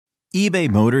eBay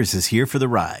Motors is here for the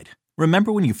ride.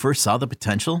 Remember when you first saw the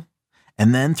potential?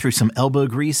 And then through some elbow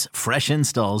grease, fresh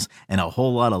installs, and a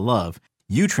whole lot of love,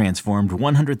 you transformed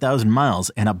 100,000 miles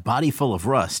and a body full of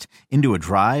rust into a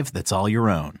drive that's all your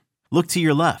own. Look to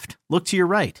your left. Look to your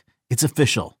right. It's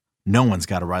official. No one's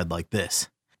got a ride like this.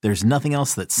 There's nothing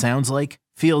else that sounds like,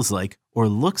 feels like, or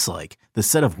looks like the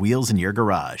set of wheels in your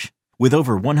garage. With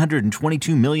over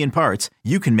 122 million parts,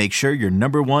 you can make sure your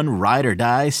number one ride or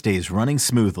die stays running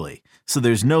smoothly. So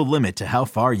there's no limit to how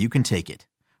far you can take it.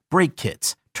 Brake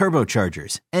kits,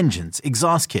 turbochargers, engines,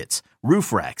 exhaust kits,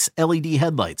 roof racks, LED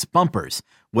headlights, bumpers,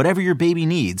 whatever your baby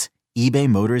needs, eBay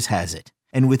Motors has it.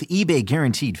 And with eBay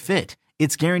Guaranteed Fit,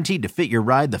 it's guaranteed to fit your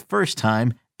ride the first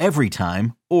time, every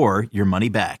time, or your money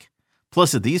back.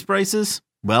 Plus at these prices,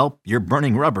 well, you're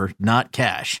burning rubber, not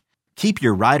cash. Keep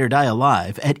your ride or die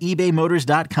alive at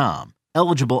ebaymotors.com.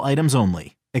 Eligible items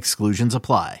only. Exclusions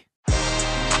apply.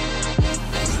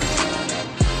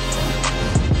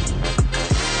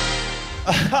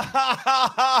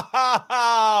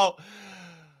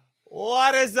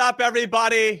 What is up,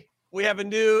 everybody? We have a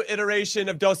new iteration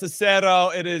of Dos a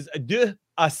Cero. It is Dos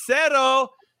a Cero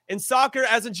in soccer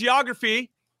as in geography.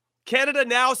 Canada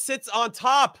now sits on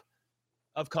top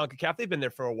of CONCACAF. They've been there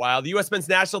for a while. The U.S. men's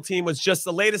national team was just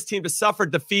the latest team to suffer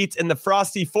defeat in the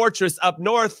frosty fortress up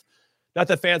north. Not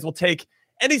that fans will take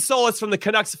any solace from the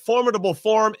Canucks' formidable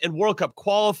form in World Cup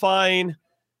qualifying.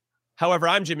 However,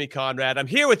 I'm Jimmy Conrad. I'm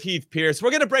here with Heath Pierce.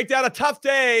 We're going to break down a tough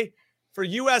day for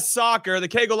U.S. soccer. The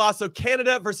Que Golazo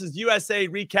Canada versus USA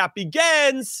recap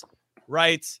begins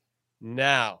right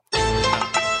now.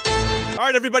 All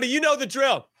right, everybody, you know the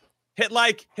drill. Hit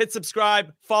like, hit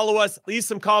subscribe, follow us, leave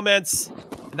some comments,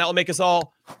 and that will make us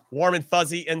all warm and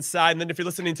fuzzy inside. And then if you're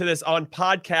listening to this on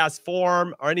podcast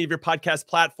form or any of your podcast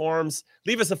platforms,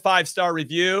 leave us a 5-star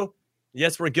review.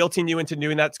 Yes, we're guilting you into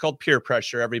doing that. It's called peer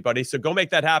pressure, everybody. So go make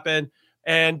that happen.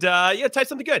 And type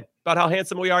something good about how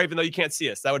handsome we are, even though you can't see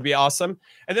us. That would be awesome.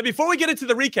 And then before we get into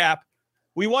the recap,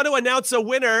 we want to announce a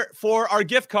winner for our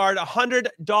gift card, a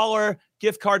 $100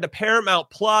 gift card to Paramount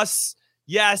Plus.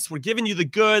 Yes, we're giving you the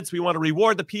goods. We want to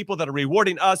reward the people that are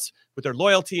rewarding us with their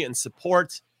loyalty and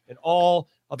support and all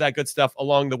of that good stuff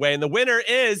along the way. And the winner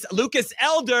is Lucas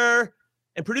Elder.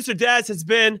 And producer Des has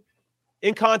been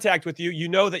in contact with you. You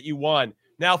know that you won.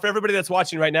 Now, for everybody that's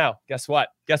watching right now, guess what?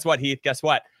 Guess what, Heath? Guess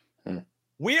what?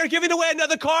 We are giving away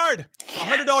another card, a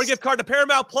 $100 gift card to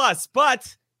Paramount Plus.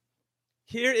 But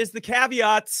here is the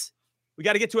caveat. We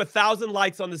got to get to 1,000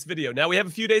 likes on this video. Now, we have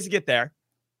a few days to get there.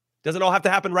 Doesn't all have to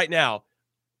happen right now.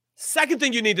 Second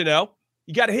thing you need to know,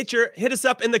 you got to hit us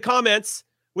up in the comments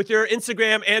with your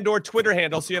Instagram and or Twitter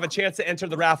handle so you have a chance to enter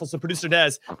the raffle. So producer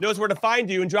Des knows where to find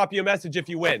you and drop you a message if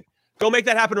you win. Go make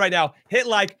that happen right now. Hit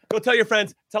like. Go tell your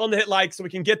friends. Tell them to hit like so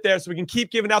we can get there, so we can keep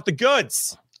giving out the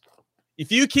goods.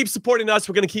 If you keep supporting us,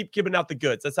 we're going to keep giving out the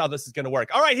goods. That's how this is going to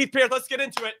work. All right, Heath Pierce, let's get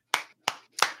into it.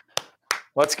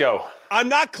 Let's go. I'm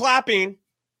not clapping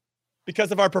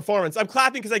because of our performance. I'm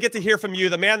clapping because I get to hear from you,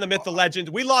 the man, the myth, the legend.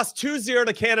 We lost 2-0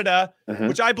 to Canada,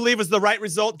 which I believe was the right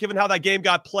result given how that game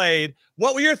got played.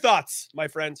 What were your thoughts, my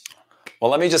friend?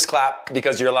 Well, let me just clap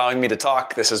because you're allowing me to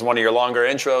talk. This is one of your longer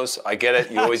intros. I get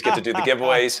it. You always get to do the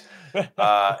giveaways.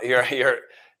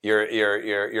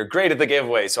 You're great at the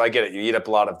giveaways, so I get it. You eat up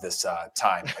a lot of this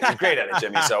time. You're great at it,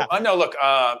 Jimmy. So no, look,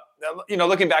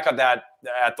 looking back on that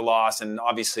at the loss, and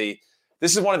obviously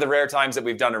this is one of the rare times that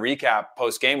we've done a recap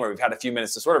post-game where we've had a few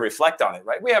minutes to sort of reflect on it,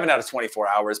 right? We haven't had 24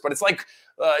 hours, but it's like,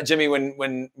 Jimmy, when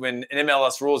in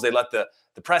MLS rules, they let the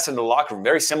press into the locker room,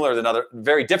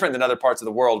 very different than other parts of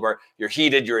the world where you're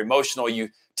heated, you're emotional, you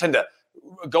tend to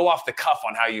go off the cuff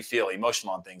on how you feel,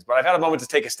 emotional on things. But I've had a moment to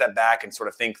take a step back and sort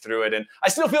of think through it. And I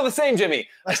still feel the same, Jimmy.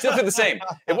 I still feel the same.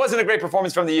 It wasn't a great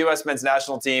performance from the U.S. men's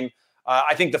national team.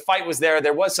 I think the fight was there.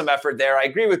 There was some effort there. I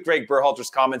agree with Greg Berhalter's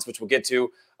comments, which we'll get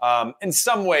to in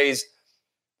some ways,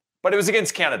 but it was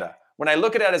against Canada. When I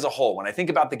look at it as a whole, when I think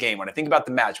about the game, when I think about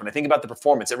the match, when I think about the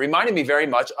performance, it reminded me very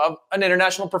much of an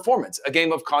international performance, a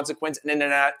game of consequence in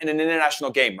an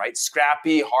international game, right?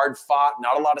 Scrappy, hard fought,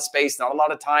 not a lot of space, not a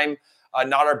lot of time,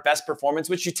 not our best performance,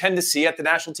 which you tend to see at the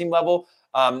national team level,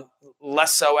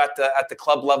 less so at the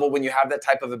club level when you have that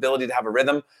type of ability to have a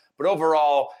rhythm. But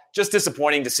overall, just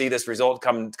disappointing to see this result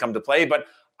come to play. But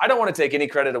I don't want to take any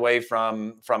credit away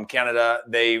from Canada.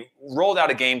 They rolled out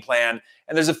a game plan,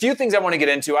 and there's a few things I want to get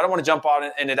into. I don't want to jump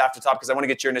on in it after top because I want to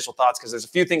get your initial thoughts because there's a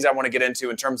few things I want to get into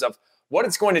in terms of what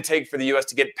it's going to take for the U.S.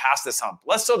 to get past this hump.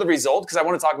 Less so the result because I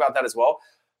want to talk about that as well.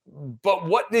 But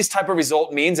what this type of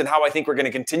result means and how I think we're going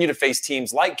to continue to face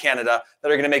teams like Canada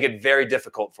that are going to make it very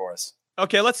difficult for us.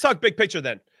 Okay, let's talk big picture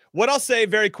then. What I'll say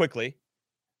very quickly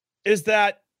is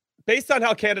that based on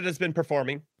how Canada's been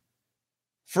performing,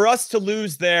 for us to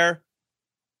lose there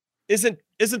isn't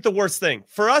the worst thing.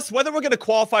 For us, whether we're going to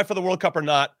qualify for the World Cup or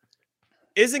not,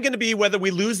 isn't going to be whether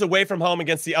we lose away from home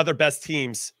against the other best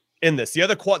teams in this, the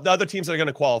other teams that are going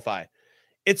to qualify.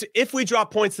 It's if we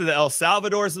drop points to the El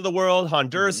Salvadors of the world,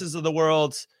 Honduras's of the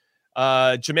world,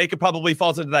 Jamaica probably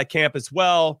falls into that camp as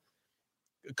well.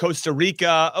 Costa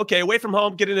Rica, okay, away from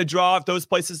home, getting a draw if those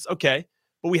places, okay.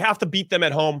 But we have to beat them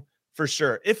at home for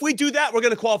sure. If we do that, we're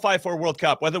going to qualify for a World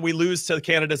Cup, whether we lose to the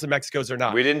Canadas and Mexicos or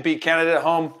not. We didn't beat Canada at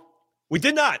home. We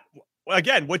did not.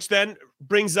 Again, which then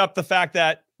brings up the fact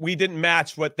that we didn't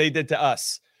match what they did to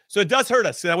us. So it does hurt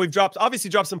us. Now we've obviously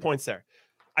dropped some points there.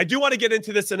 I do want to get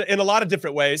into this in a lot of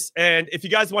different ways. And if you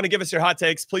guys want to give us your hot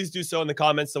takes, please do so in the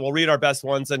comments and we'll read our best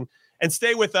ones and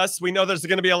stay with us. We know there's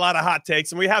going to be a lot of hot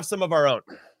takes and we have some of our own.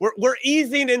 We're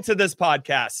easing into this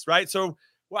podcast, right? So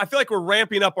I feel like we're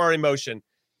ramping up our emotion.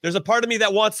 There's a part of me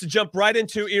that wants to jump right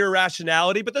into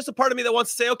irrationality, but there's a part of me that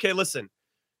wants to say, okay, listen,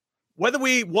 whether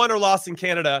we won or lost in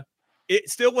Canada, it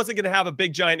still wasn't going to have a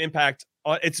big, giant impact.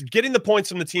 It's getting the points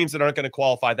from the teams that aren't going to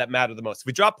qualify that matter the most. If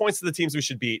we drop points to the teams we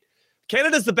should beat,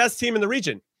 Canada's the best team in the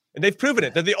region, and they've proven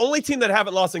it. They're the only team that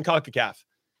haven't lost in CONCACAF.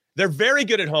 They're very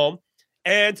good at home.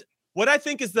 And what I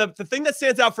think is the thing that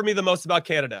stands out for me the most about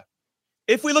Canada,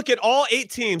 if we look at all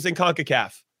 8 teams in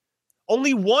CONCACAF,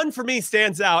 only one for me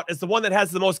stands out as the one that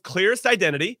has the most clearest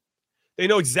identity. They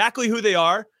know exactly who they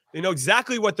are. They know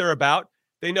exactly what they're about.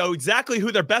 They know exactly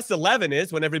who their best 11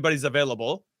 is when everybody's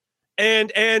available.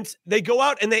 And they go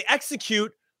out and they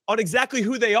execute on exactly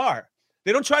who they are.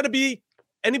 They don't try to be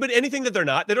anything that they're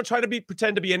not. They don't try to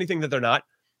pretend to be anything that they're not.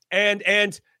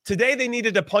 And today they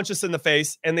needed to punch us in the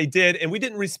face, and they did, and we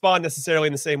didn't respond necessarily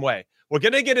in the same way. We're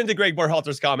going to get into Greg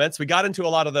Berhalter's comments. We got into a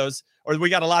lot of those, or we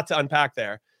got a lot to unpack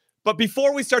there. But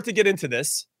before we start to get into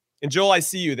this, and Joel, I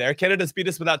see you there. Canada's beat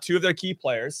us without 2 of their key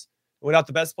players, without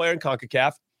the best player in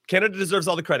CONCACAF. Canada deserves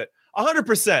all the credit,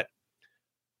 100%.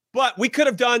 But we could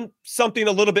have done something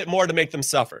a little bit more to make them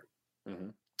suffer. Mm-hmm.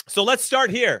 So let's start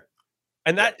here.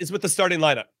 And that is with the starting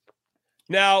lineup.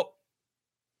 Now,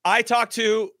 I talked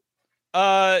to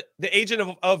the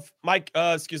agent of Mike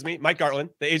Gartland,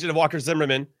 the agent of Walker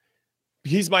Zimmerman.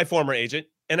 He's my former agent.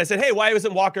 And I said, hey, why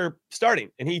wasn't Walker starting?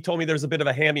 And he told me there was a bit of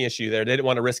a hammy issue there. They didn't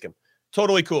want to risk him.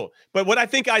 Totally cool. But what I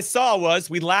think I saw was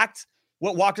we lacked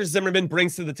what Walker Zimmerman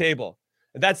brings to the table.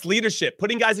 And that's leadership,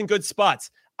 putting guys in good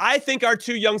spots. I think our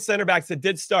 2 young center backs that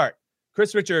did start,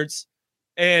 Chris Richards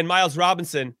and Miles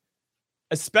Robinson,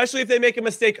 especially if they make a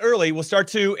mistake early, will start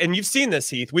to, and you've seen this,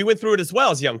 Heath, we went through it as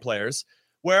well as young players,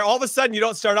 where all of a sudden you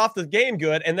don't start off the game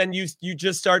good, and then you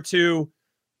just start to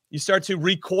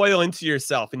recoil into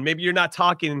yourself, and maybe you're not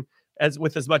talking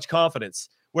with as much confidence.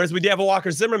 Whereas we have a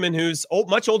Walker Zimmerman who's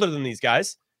much older than these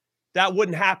guys, that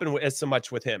wouldn't happen as so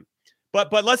much with him.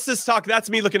 But let's just talk. That's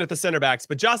me looking at the center backs.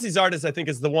 But Gyasi Zardes, I think,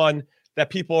 is the one that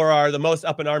people are the most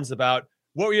up in arms about.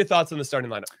 What were your thoughts on the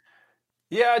starting lineup?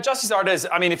 Yeah, Gyasi Zardes,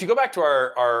 I mean, if you go back to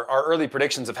our early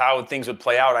predictions of how things would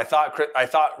play out, I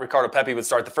thought Ricardo Pepi would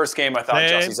start the first game. I thought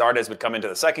Gyasi Zardes would come into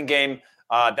the second game.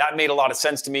 That made a lot of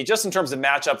sense to me. Just in terms of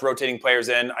matchup, rotating players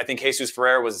in, I think Jesus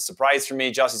Ferreira was a surprise for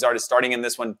me. Gyasi Zardes starting in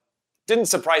this one didn't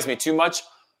surprise me too much.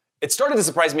 It started to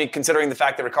surprise me considering the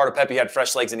fact that Ricardo Pepi had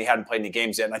fresh legs and he hadn't played any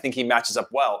games yet. And I think he matches up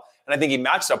well. And I think he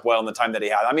matched up well in the time that he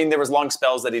had. I mean, there was long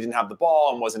spells that he didn't have the ball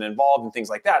and wasn't involved and things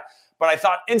like that. But I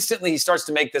thought instantly he starts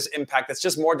to make this impact that's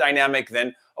just more dynamic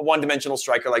than a one-dimensional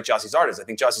striker like Gyasi Zardes. I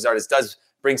think Gyasi Zardes does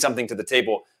bring something to the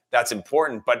table that's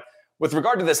important. But with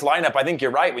regard to this lineup, I think you're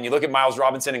right. When you look at Miles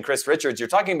Robinson and Chris Richards, you're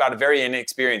talking about a very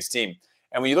inexperienced team.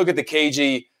 And when you look at the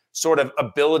cagey sort of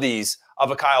abilities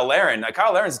of a Kyle Larin,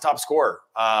 Kyle Larin's the top scorer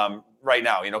right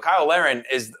now. You know, Kyle Larin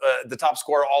is the top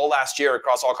scorer all last year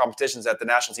across all competitions at the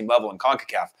national team level in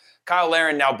CONCACAF. Kyle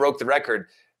Larin now broke the record.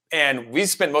 And we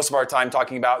spent most of our time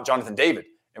talking about Jonathan David,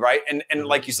 right? And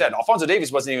like you said, Alphonso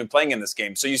Davies wasn't even playing in this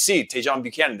game. So you see Tejan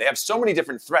Buchanan. They have so many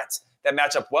different threats that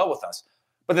match up well with us.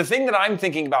 But the thing that I'm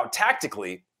thinking about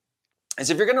tactically is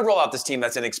if you're going to roll out this team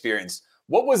that's inexperienced,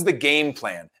 what was the game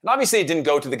plan? And obviously it didn't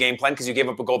go to the game plan because you gave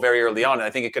up a goal very early on, and I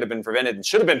think it could have been prevented and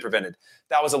should have been prevented.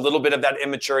 That was a little bit of that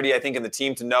immaturity, I think, in the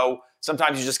team to know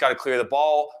sometimes you just got to clear the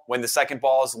ball, win the second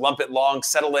balls, lump it long,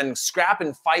 settle in, scrap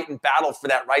and fight and battle for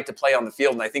that right to play on the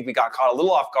field. And I think we got caught a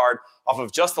little off guard off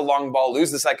of just the long ball,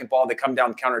 lose the second ball, they come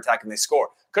down counterattack and they score.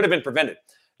 Could have been prevented.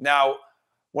 Now,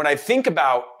 when I think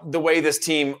about the way this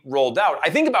team rolled out, I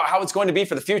think about how it's going to be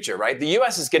for the future, right? The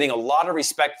U.S. is getting a lot of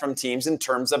respect from teams in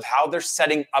terms of how they're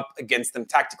setting up against them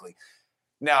tactically.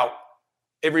 Now,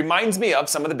 it reminds me of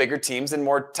some of the bigger teams and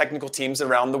more technical teams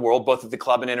around the world, both at the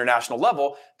club and international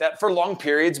level, that for long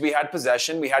periods we had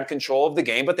possession, we had control of the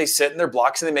game, but they sit in their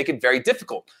blocks and they make it very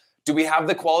difficult. Do we have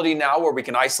the quality now where we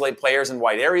can isolate players in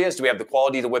wide areas? Do we have the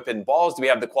quality to whip in balls? Do we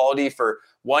have the quality for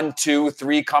 1, 2,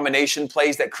 3 combination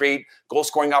plays that create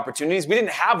goal-scoring opportunities? We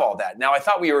didn't have all that. Now, I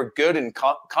thought we were good and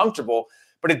comfortable,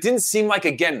 but it didn't seem like,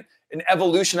 again, an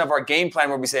evolution of our game plan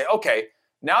where we say, okay,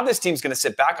 now this team's going to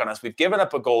sit back on us. We've given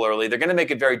up a goal early. They're going to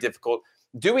make it very difficult.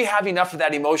 Do we have enough of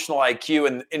that emotional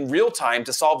IQ in real time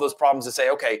to solve those problems to say,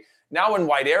 okay, now in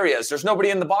wide areas, there's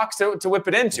nobody in the box to whip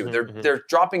it into. They're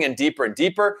dropping in deeper and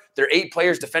deeper. There are 8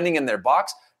 players defending in their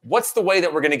box. What's the way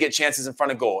that we're going to get chances in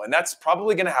front of goal? And that's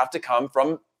probably going to have to come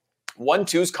from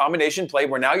 1-2's combination play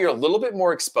where now you're a little bit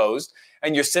more exposed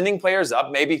and you're sending players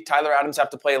up. Maybe Tyler Adams have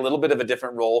to play a little bit of a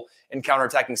different role in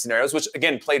counterattacking scenarios, which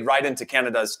again played right into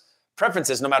Canada's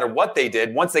preferences. No matter what they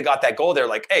did, once they got that goal, they're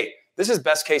like, hey, this is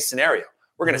best case scenario.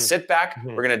 We're going to sit back.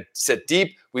 We're going to sit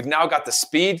deep. We've now got the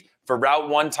speed for route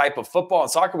one type of football and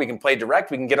soccer. We can play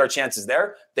direct. We can get our chances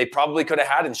there. They probably could have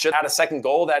had and should have had a second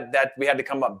goal that we had to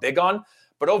come up big on.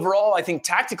 But overall, I think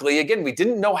tactically, again, we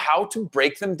didn't know how to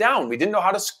break them down. We didn't know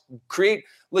how to create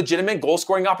legitimate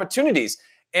goal-scoring opportunities.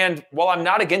 And while I'm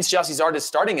not against Gyasi Zardes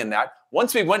starting in that,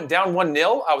 once we went down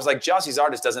 1-0, I was like, Gyasi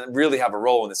Zardes doesn't really have a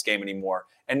role in this game anymore.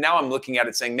 And now I'm looking at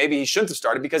it saying maybe he shouldn't have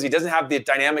started because he doesn't have the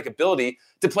dynamic ability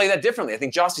to play that differently. I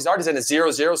think Gyasi Zardes in a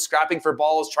 0-0, scrapping for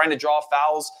balls, trying to draw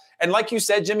fouls. And like you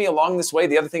said, Jimmy, along this way,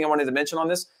 the other thing I wanted to mention on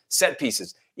this, set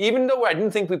pieces. Even though I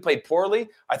didn't think we played poorly,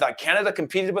 I thought Canada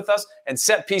competed with us, and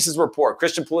set pieces were poor.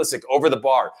 Christian Pulisic over the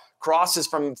bar. Crosses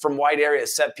from wide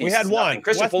areas, set pieces. We had one. Nothing.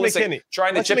 Christian Pulisic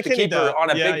trying to chip the keeper on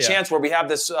a big chance where we have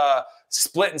this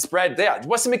split and spread. Yeah,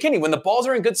 Weston McKennie, when the balls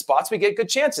are in good spots, we get good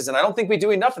chances. And I don't think we do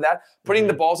enough of that, putting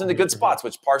the balls into good spots,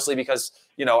 which partially because,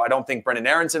 I don't think Brendan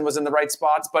Aronson was in the right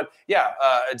spots. But yeah,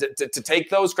 to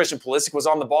take those, Christian Pulisic was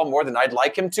on the ball more than I'd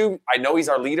like him to. I know he's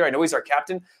our leader. I know he's our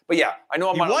captain. But yeah, I know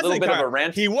I'm on a little bit of a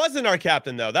rant. He wasn't our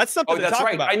captain, though. That's something to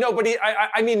talk about. I know, but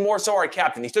I mean more so our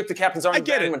captain. He took the captain's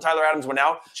armband when Tyler Adams went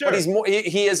out. Sure. But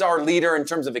he is our leader in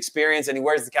terms of experience, and he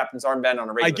wears the captain's armband on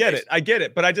a regular basis. I get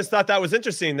it. But I just thought that was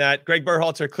interesting that Greg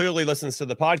Berhalter clearly listens to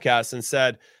the podcast and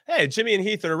said, hey, Jimmy and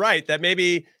Heath are right, that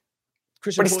maybe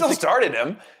Christian But he still started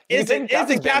him. Isn't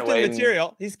captain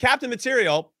material. He's captain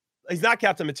material. He's not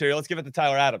captain material. Let's give it to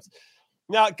Tyler Adams.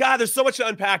 Now, God, there's so much to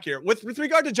unpack here. With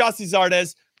regard to Gyasi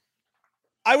Zardes,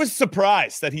 I was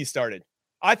surprised that he started.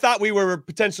 I thought we were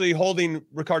potentially holding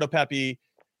Ricardo Pepi,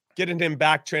 getting him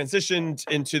back transitioned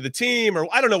into the team, or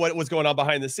I don't know what was going on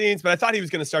behind the scenes, but I thought he was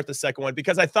going to start the second one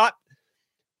because I thought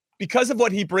because of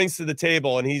what he brings to the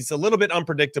table, and he's a little bit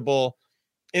unpredictable,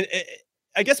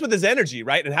 I guess with his energy,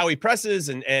 right, and how he presses,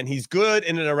 and he's good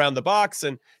in and around the box,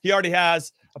 and he already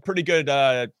has a pretty good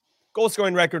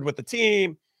goal-scoring record with the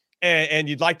team, and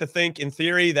you'd like to think, in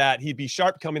theory, that he'd be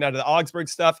sharp coming out of the Augsburg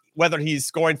stuff, whether he's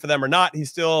scoring for them or not. He's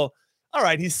still, all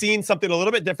right, he's seen something a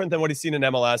little bit different than what he's seen in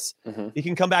MLS. He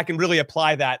can come back and really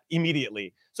apply that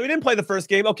immediately. So he didn't play the first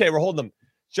game. Okay, we're holding him.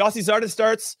 Gyasi Zardes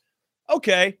starts.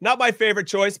 Okay, not my favorite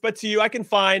choice, but to you, I can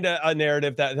find a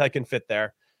narrative that can fit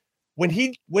there. When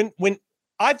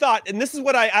I thought, and this is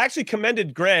what I actually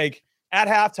commended Greg at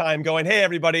halftime going, hey,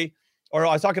 everybody, or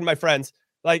I was talking to my friends,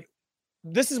 like,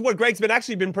 this is what Greg's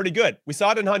been pretty good. We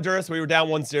saw it in Honduras. We were down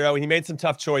 1-0. He made some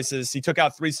tough choices. He took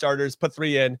out 3 starters, put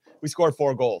 3 in. We scored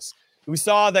 4 goals. We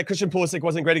saw that Christian Pulisic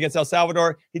wasn't great against El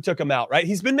Salvador. He took him out, right?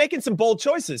 He's been making some bold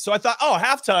choices. So I thought,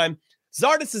 halftime,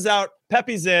 Zardes is out,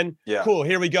 Pepi's in. Yeah. Cool,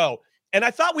 here we go. And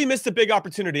I thought we missed a big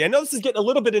opportunity. I know this is getting a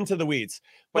little bit into the weeds.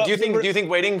 But do you think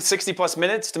waiting 60+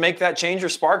 minutes to make that change or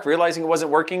spark, realizing it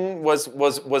wasn't working,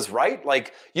 was right?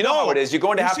 Like, know how it is. You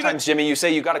go into halftime, Jimmy, you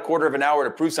say you got a quarter of an hour to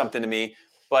prove something to me.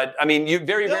 But, I mean, you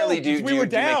very rarely do you make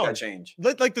that change.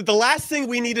 Like the last thing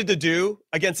we needed to do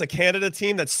against a Canada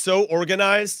team that's so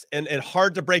organized and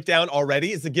hard to break down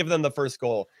already is to give them the first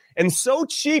goal. And so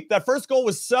cheap. That first goal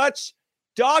was such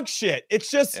dog shit.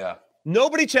 It's just... Yeah.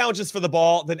 Nobody challenges for the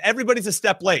ball, then everybody's a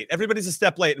step late.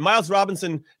 And Miles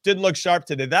Robinson didn't look sharp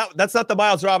today. That's not the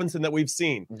Miles Robinson that we've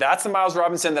seen. That's the Miles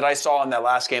Robinson that I saw in that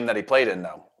last game that he played in,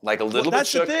 though. Like a little bit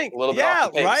shook, a little bit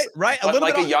off the pace. Right. But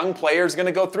like a young player is going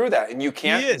to go through that, and you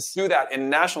can't do that in a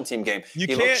national team game. He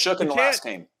looked shook in the last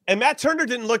game. And Matt Turner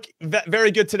didn't look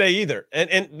very good today either.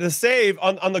 And the save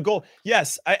on the goal,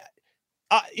 yes,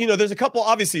 there's a couple,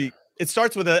 obviously, it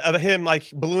starts with him like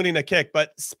ballooning a kick,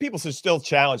 but people should still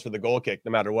challenge for the goal kick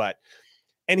no matter what.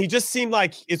 And he just seemed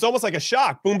like it's almost like a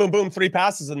shock. Boom, boom, boom, 3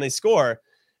 passes and they score.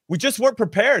 We just weren't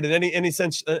prepared in any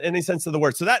sense of the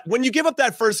word. So that when you give up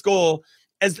that first goal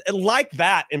as like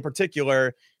that in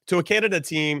particular to a Canada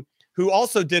team who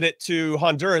also did it to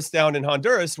Honduras down in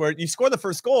Honduras, where you score the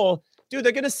first goal, dude,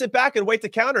 they're going to sit back and wait to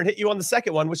counter and hit you on the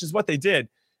second one, which is what they did.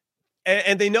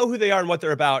 And they know who they are and what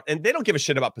they're about, and they don't give a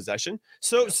shit about possession.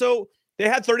 So they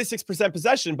had 36%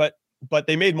 possession, but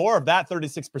they made more of that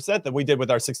 36% than we did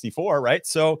with our 64, right?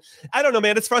 So I don't know,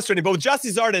 man. It's frustrating. But with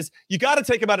Gyasi Zardes, you got to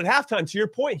take him out at halftime. To your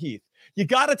point, Heath, you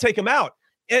got to take him out.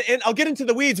 And I'll get into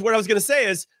the weeds. What I was going to say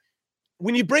is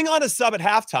when you bring on a sub at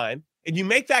halftime and you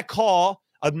make that call,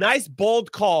 a nice,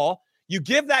 bold call, you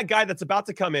give that guy that's about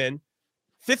to come in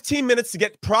 15 minutes to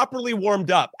get properly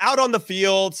warmed up out on the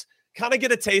field, kind of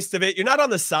get a taste of it. You're not on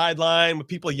the sideline with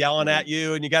people yelling at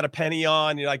you and you got a penny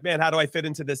on. You're like, man, how do I fit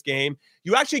into this game?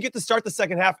 You actually get to start the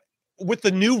second half with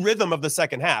the new rhythm of the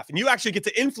second half, and you actually get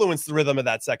to influence the rhythm of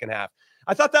that second half.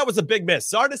 I thought that was a big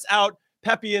miss. Zardes out,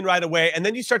 Pepe in right away, and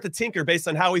then you start to tinker based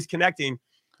on how he's connecting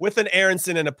with an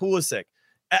Aaronson and a Pulisic.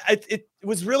 It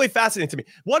was really fascinating to me.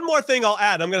 One more thing I'll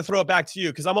add. I'm going to throw it back to you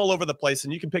because I'm all over the place,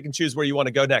 and you can pick and choose where you want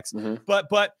to go next. Mm-hmm.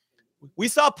 But we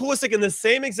saw Pulisic in the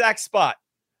same exact spot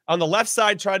on the left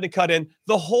side trying to cut in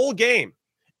the whole game.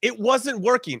 It wasn't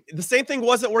working. The same thing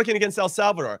wasn't working against El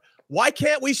Salvador. Why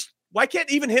can't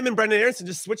even him and Brendan Aaronson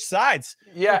just switch sides?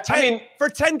 Yeah, for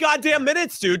 10 goddamn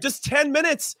minutes, dude. Just 10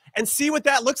 minutes and see what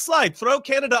that looks like. Throw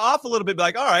Canada off a little bit. Be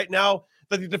like, all right, now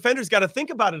the defenders got to think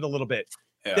about it a little bit.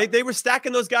 Yeah. They were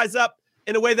stacking those guys up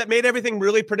in a way that made everything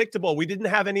really predictable. We didn't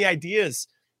have any ideas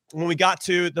when we got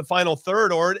to the final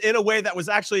third, or in a way that was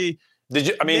actually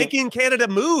making Canada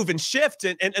move and shift.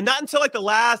 And not until like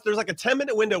there's like a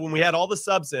 10-minute window when we had all the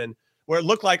subs in where it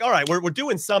looked like, all right, we're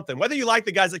doing something. Whether you like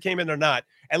the guys that came in or not,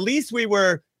 at least we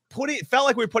were felt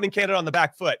like we were putting Canada on the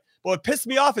back foot. But what pissed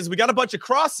me off is we got a bunch of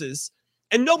crosses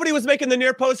and nobody was making the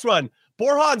near post run.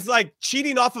 Borjan's like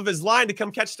cheating off of his line to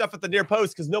come catch stuff at the near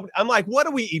post because nobody. I'm like, what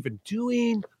are we even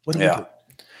doing? What are we doing?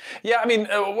 Yeah, I mean,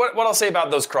 what I'll say about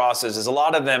those crosses is a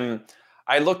lot of them.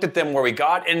 I looked at them where we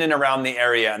got in and around the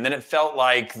area, and then it felt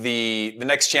like the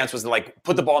next chance was to like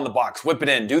put the ball in the box, whip it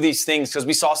in, do these things because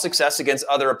we saw success against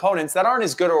other opponents that aren't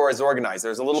as good or as organized.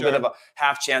 There's a little bit of a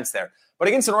half chance there. But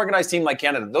against an organized team like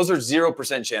Canada, those are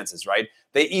 0% chances, right?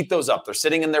 They eat those up. They're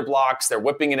sitting in their blocks. They're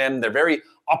whipping it in. They're very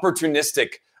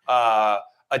opportunistic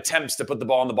attempts to put the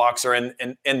ball in the box or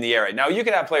in the area. Now, you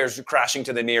can have players crashing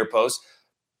to the near post,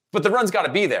 but the run's got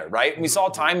to be there, right? And we saw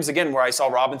times, again, where I saw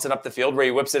Robinson up the field where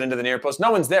he whips it into the near post. No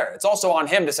one's there. It's also on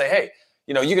him to say, hey,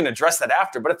 you can address that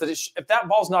after. But if that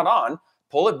ball's not on,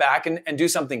 pull it back and do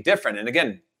something different. And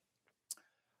again,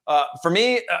 for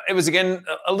me, it was, again,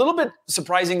 a little bit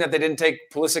surprising that they didn't take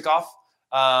Pulisic off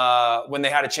when they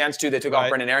had a chance to. They took off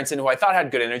Brendan Aaronson, who I thought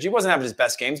had good energy. He wasn't having his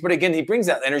best games. But again, he brings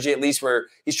that energy at least where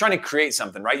he's trying to create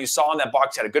something, right? You saw in that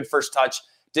box, he had a good first touch,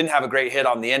 didn't have a great hit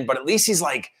on the end. But at least he's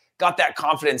like, got that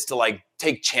confidence to like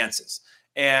take chances.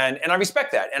 And I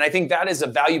respect that. And I think that is a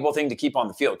valuable thing to keep on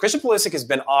the field. Christian Pulisic has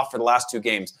been off for the last 2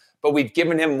 games, but we've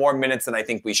given him more minutes than I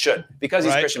think we should because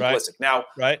he's Christian Pulisic. Now,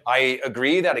 I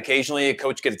agree that occasionally a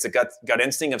coach gets a gut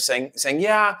instinct of saying,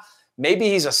 yeah, maybe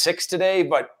he's a 6 today,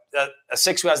 but a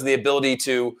 6 who has the ability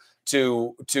to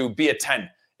be a 10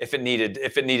 if it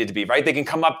needed to be, right? They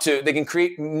can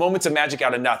create moments of magic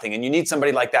out of nothing. And you need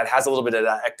somebody like that has a little bit of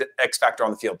that X factor on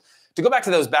the field. To go back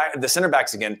to the center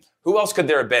backs again, who else could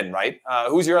there have been, right?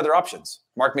 Who's your other options?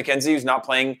 Mark McKenzie, who's not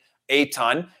playing a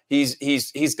ton. He's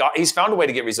found a way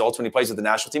to get results when he plays with the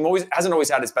national team. Hasn't always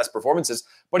had his best performances,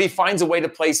 but he finds a way to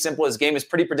play simple. His game is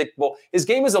pretty predictable. His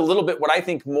game is a little bit what I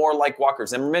think more like Walker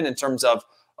Zimmerman in terms of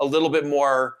a little bit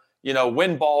more,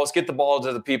 win balls, get the ball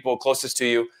to the people closest to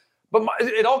you. But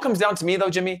it all comes down to me, though,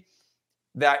 Jimmy,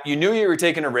 that you knew you were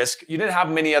taking a risk. You didn't have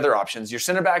many other options. Your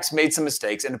center backs made some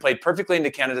mistakes and it played perfectly into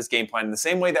Canada's game plan in the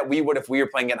same way that we would if we were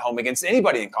playing at home against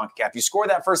anybody in CONCACAF. You score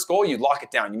that first goal, you lock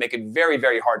it down. You make it very,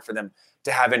 very hard for them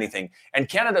to have anything. And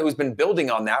Canada, who's been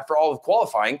building on that for all of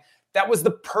qualifying, that was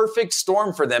the perfect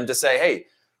storm for them to say, hey,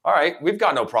 all right, we've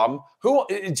got no problem.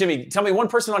 Jimmy, tell me one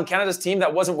person on Canada's team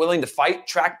that wasn't willing to fight,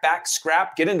 track back,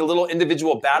 scrap, get into little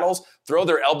individual battles, throw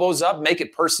their elbows up, make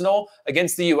it personal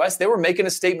against the U.S. They were making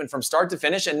a statement from start to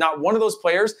finish, and not one of those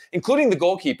players, including the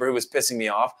goalkeeper who was pissing me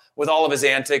off with all of his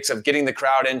antics of getting the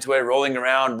crowd into it, rolling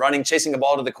around, running, chasing a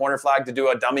ball to the corner flag to do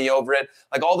a dummy over it,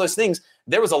 like all those things.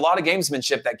 There was a lot of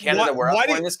gamesmanship that Canada were up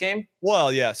for in this game.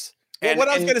 Well, yes. Well, what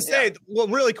I was going to say,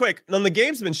 really quick, on the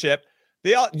gamesmanship,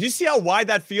 do you see how wide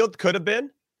that field could have been?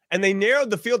 And they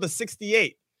narrowed the field to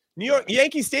 68. New York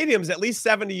Yankee Stadium is at least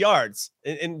 70 yards.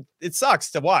 And it sucks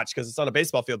to watch because it's on a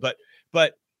baseball field.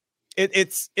 But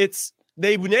it's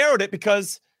they narrowed it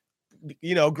because,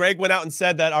 Greg went out and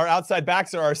said that our outside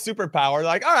backs are our superpower.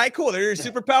 Like, all right, cool. They're your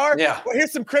superpower. Yeah. Well,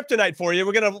 here's some kryptonite for you.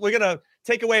 We're gonna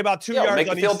take away about 2 yards make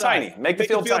on the field each side. tiny. Make the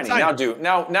field tiny.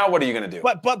 Now what are you going to do?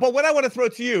 But what I want to throw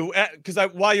to you, because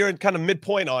while you're in kind of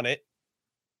midpoint on it,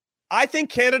 I think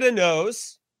Canada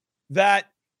knows that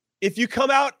if you come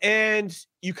out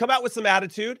with some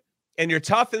attitude and you're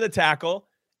tough in the tackle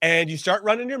and you start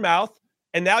running your mouth,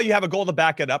 and now you have a goal to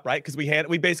back it up, right? Because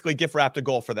we basically gift wrapped a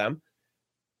goal for them.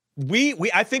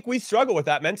 I think we struggle with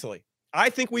that mentally. I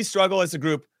think we struggle as a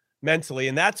group mentally,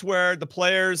 and that's where the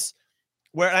players.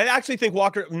 Where I actually think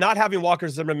not having Walker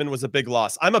Zimmerman was a big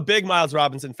loss. I'm a big Miles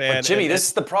Robinson fan. But Jimmy, this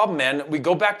is the problem, man. We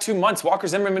go back 2 months. Walker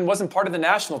Zimmerman wasn't part of the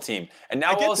national team. And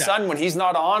now all of a sudden, when he's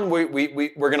not on, we're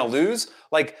going to lose.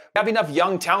 Like, we have enough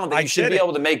young talent that you should be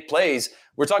able to make plays.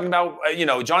 We're talking about,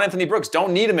 John Anthony Brooks.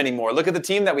 Don't need him anymore. Look at the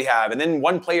team that we have. And then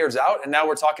one player's out, and now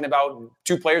we're talking about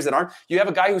 2 players that aren't. You have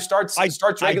a guy who starts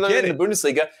regularly in the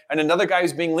Bundesliga and another guy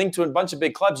who's being linked to a bunch of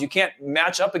big clubs. You can't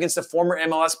match up against a former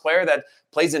MLS player that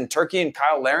plays in Turkey and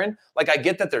Kyle Larin. Like, I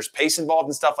get that there's pace involved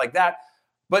and stuff like that,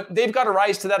 but they've got to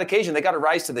rise to that occasion. They got to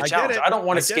rise to the challenge. I don't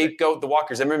want to scapegoat the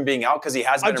Walker Zimmerman being out because he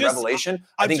has been a revelation.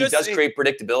 I think he does create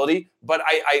predictability, but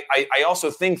I also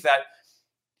think that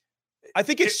I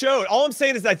think it showed. All I'm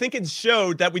saying is I think it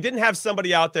showed that we didn't have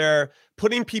somebody out there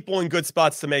putting people in good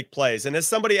spots to make plays. And as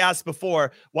somebody asked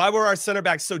before, why were our center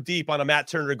backs so deep on a Matt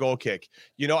Turner goal kick?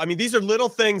 These are little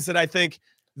things that I think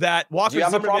that Walker. Do you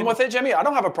have a problem with it, Jimmy? I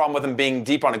don't have a problem with him being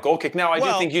deep on a goal kick. Now, I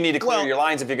do think you need to clear your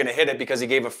lines if you're going to hit it because he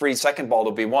gave a free second ball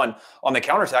to B1 on the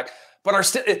counterattack. But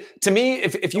to me,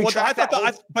 if you track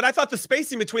but I thought the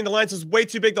spacing between the lines was way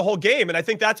too big the whole game, and I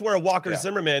think that's where Walker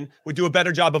Zimmerman would do a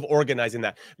better job of organizing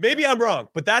that. Maybe I'm wrong,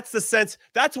 but that's the sense.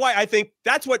 That's why I think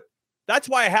that's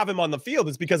why I have him on the field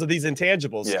is because of these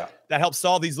intangibles that help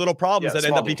solve these little problems that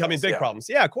end up becoming big problems.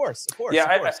 Yeah, of course.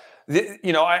 Yeah,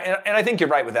 I think you're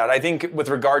right with that. I think with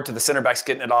regard to the center backs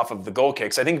getting it off of the goal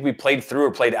kicks, I think we played through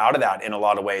or played out of that in a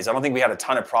lot of ways. I don't think we had a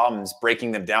ton of problems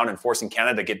breaking them down and forcing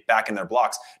Canada to get back in their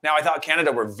blocks. Now, I thought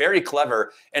Canada were very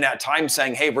clever and at times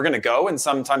saying, hey, we're going to go, and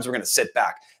sometimes we're going to sit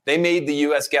back. They made the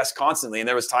U.S. guess constantly, and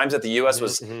there was times that the U.S.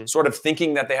 was sort of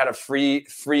thinking that they had a free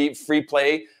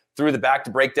play through the back to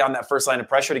break down that first line of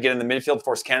pressure to get in the midfield,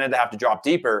 force Canada to have to drop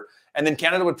deeper. And then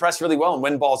Canada would press really well and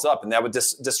win balls up, and that would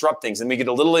disrupt things. And we get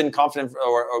a little inconfident,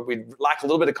 or we'd lack a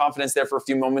little bit of confidence there for a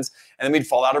few moments, and then we'd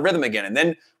fall out of rhythm again. And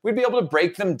then we'd be able to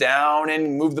break them down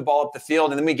and move the ball up the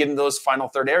field, and then we get into those final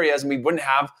third areas, and we wouldn't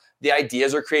have the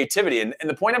ideas or creativity. And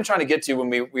the point I'm trying to get to when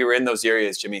we were in those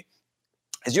areas, Jimmy,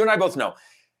 as you and I both know,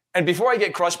 and before I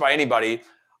get crushed by anybody,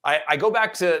 I go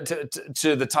back to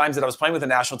the times that I was playing with the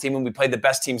national team when we played the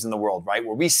best teams in the world, right?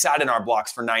 Where we sat in our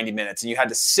blocks for 90 minutes and you had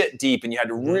to sit deep and you had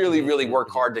to really, really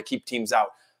work hard to keep teams out.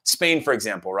 Spain, for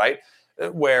example, right?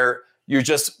 Where you're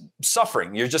just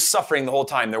suffering. You're just suffering the whole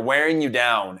time. They're wearing you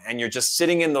down and you're just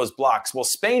sitting in those blocks. Well,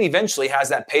 Spain eventually has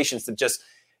that patience to just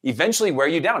eventually wear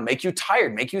you down, make you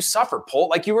tired, make you suffer, pull,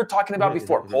 like you were talking about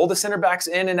before, pull the center backs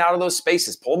in and out of those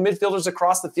spaces, pull midfielders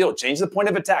across the field, change the point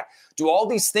of attack, do all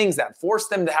these things that force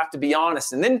them to have to be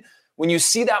honest. And then when you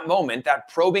see that moment, that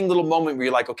probing little moment where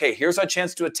you're like, okay, here's our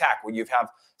chance to attack, where you have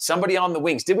somebody on the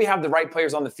wings. Did we have the right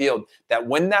players on the field that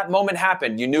when that moment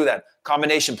happened, you knew that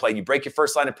combination play, you break your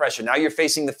first line of pressure. Now you're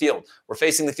facing the field. We're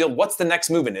facing the field. What's the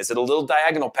next movement? Is it a little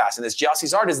diagonal pass? And is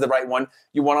Gyasi's art is the right one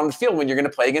you want on the field when you're going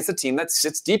to play against a team that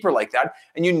sits deeper like that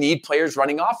and you need players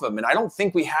running off of them. And I don't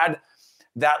think we had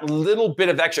that little bit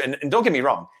of extra. And don't get me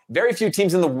wrong, very few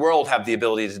teams in the world have the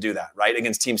ability to do that, right?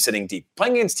 Against teams sitting deep.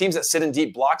 Playing against teams that sit in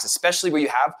deep blocks, especially where you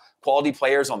have quality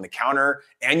players on the counter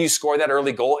and you score that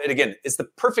early goal, it again is the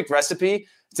perfect recipe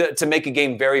to make a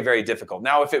game very, very difficult.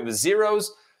 Now, if it was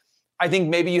zeros, I think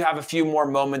maybe you have a few more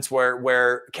moments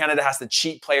where Canada has to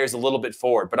cheat players a little bit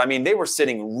forward. But I mean, they were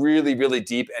sitting really, really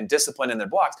deep and disciplined in their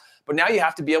blocks. But now you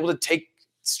have to be able to take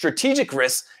strategic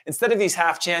risks instead of these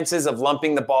half chances of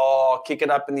lumping the ball, kick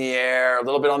it up in the air, a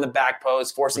little bit on the back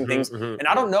post, forcing things. And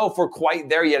I don't know if we're quite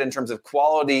there yet in terms of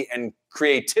quality and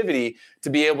creativity to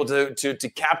be able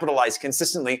to capitalize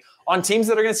consistently on teams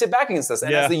that are going to sit back against us.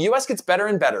 And as the U.S. gets better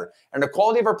and better, and the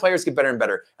quality of our players get better and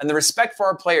better, and the respect for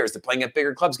our players, they're playing at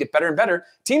bigger clubs, get better and better,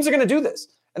 teams are going to do this.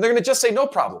 And they're going to just say, no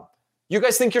problem. You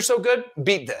guys think you're so good?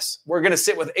 Beat this. We're going to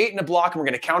sit with 8 in a block, and we're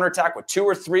going to counterattack with 2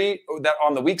 or 3 that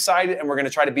on the weak side, and we're going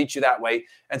to try to beat you that way.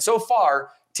 And so far,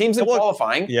 teams in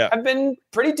qualifying have been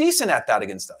pretty decent at that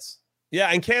against us. Yeah,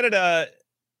 and Canada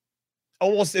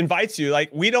almost invites you, like,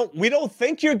 we don't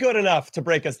think you're good enough to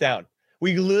break us down.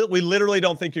 We literally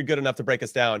don't think you're good enough to break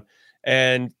us down,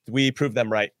 and we proved them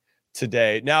right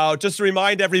today. Now, just to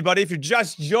remind everybody, if you're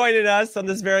just joining us on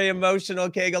this very emotional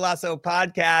Que Golazo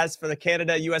podcast for the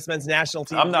Canada U.S. men's national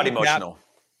team. I'm not emotional.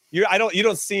 You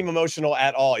don't seem emotional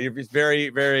at all. You're very,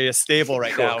 very stable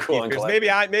right now. Cool maybe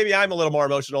I'm a little more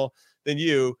emotional than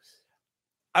you.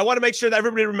 I want to make sure that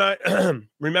everybody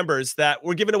remembers that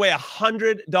we're giving away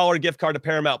 $100 gift card to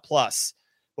Paramount Plus.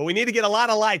 But we need to get a lot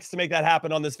of likes to make that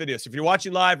happen on this video. So if you're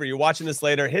watching live or you're watching this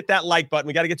later, hit that like button.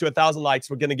 We got to get to 1,000 likes.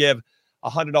 We're going to give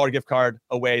 $100 gift card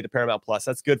away to Paramount Plus.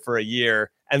 That's good for a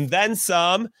year and then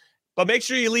some. But make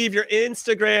sure you leave your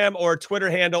Instagram or Twitter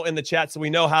handle in the chat so we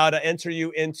know how to enter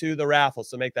you into the raffle.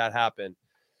 So make that happen.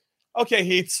 Okay,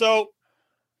 Heath. So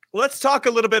let's talk a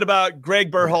little bit about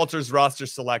Greg Berhalter's roster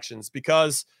selections,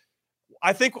 because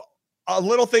I think a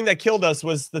little thing that killed us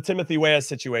was the Timothy Weah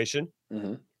situation.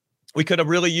 Mm-hmm. We could have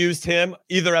really used him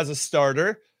either as a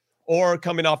starter or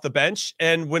coming off the bench.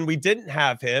 And when we didn't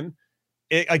have him,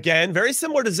 again, very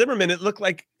similar to Zimmerman,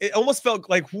 it almost felt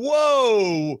like,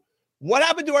 whoa, what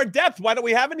happened to our depth? Why don't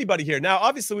we have anybody here? Now,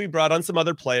 obviously, we brought on some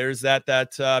other players that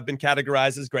have been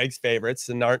categorized as Greg's favorites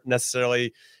and aren't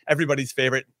necessarily everybody's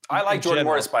favorite. I like Jordan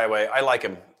Morris, by the way. I like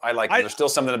him. There's still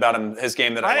something about him, his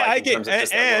game that I like in terms of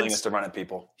just that willingness to run at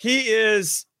people. He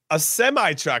is a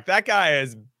semi-truck. That guy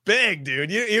is big,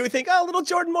 dude. You would think, oh, little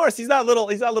Jordan Morris. He's not little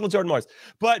Jordan Morris.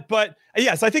 But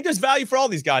yes, I think there's value for all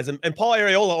these guys. And Paul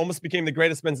Arriola almost became the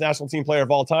greatest men's national team player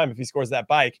of all time if he scores that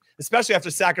bike, especially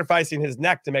after sacrificing his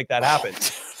neck to make that happen.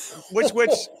 which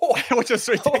was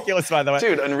ridiculous, by the way.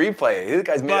 Dude, on replay, this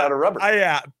guy's made out of rubber.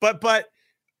 Yeah. But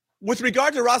with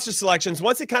regard to roster selections,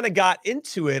 once it kind of got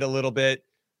into it a little bit,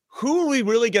 who are we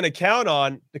really going to count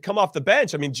on to come off the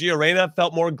bench? I mean, Gio Reyna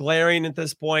felt more glaring at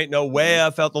this point.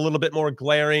 Weah felt a little bit more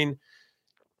glaring.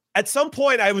 At some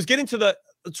point, I was getting to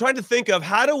trying to think of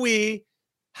how do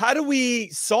we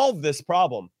solve this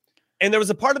problem? And there was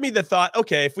a part of me that thought,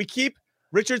 okay, if we keep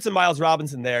Richards and Miles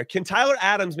Robinson there, can Tyler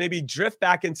Adams maybe drift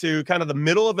back into kind of the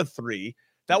middle of a three?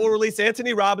 That will release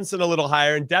Anthony Robinson a little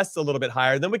higher and Dest a little bit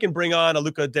higher. Then we can bring on a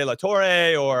Luca De La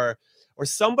Torre or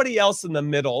somebody else in the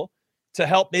middle to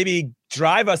help maybe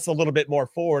drive us a little bit more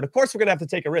forward. Of course, we're going to have to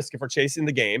take a risk if we're chasing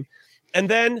the game. And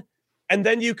then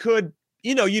you could,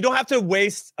 you don't have to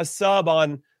waste a sub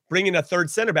on bringing a third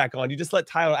center back on. You just let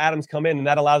Tyler Adams come in, and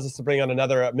that allows us to bring on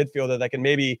another midfielder that can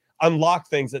maybe unlock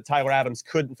things that Tyler Adams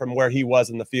couldn't from where he was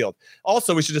in the field.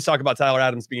 Also, we should just talk about Tyler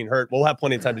Adams being hurt. We'll have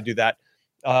plenty of time to do that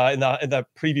in the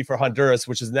preview for Honduras,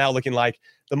 which is now looking like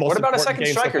the most important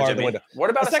game so far. What about a second striker, Jimmy? What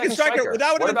about a second striker?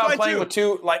 What about playing with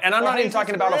two? And I'm not even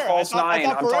talking about a false nine.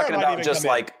 I'm talking about just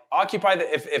occupy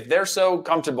if they're so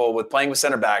comfortable with playing with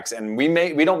center backs, and we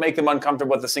don't make them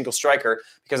uncomfortable with a single striker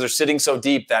because they're sitting so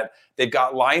deep that they've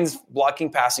got lines blocking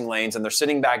passing lanes and they're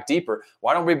sitting back deeper.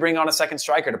 Why don't we bring on a second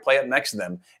striker to play up next to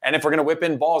them? And if we're going to whip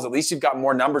in balls, at least you've got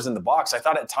more numbers in the box. I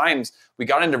thought at times we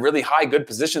got into really high, good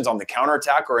positions on the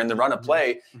counterattack or in the run of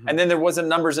play, and then there wasn't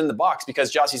numbers in the box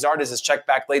because Gyasi Zardes has checked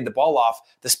back, laid the ball off.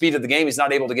 The speed of the game, he's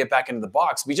not able to get back into the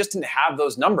box. We just didn't have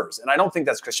those numbers, and I don't think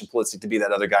that's Christian Pulisic to be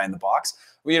that other guy in the box.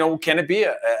 Can it be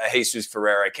a Jesus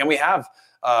Ferreira? Can we have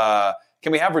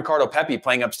Ricardo Pepi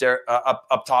playing up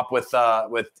top with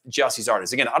Gyasi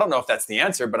Zardes? Again, I don't know if that's the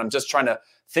answer, but I'm just trying to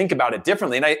think about it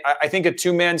differently. And I think a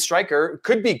two-man striker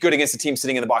could be good against a team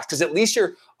sitting in the box because at least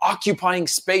you're occupying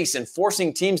space and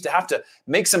forcing teams to have to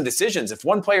make some decisions. If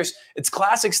one player's, it's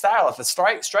classic style. If a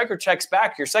striker checks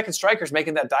back, your second striker's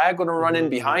making that diagonal run in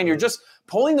behind. You're just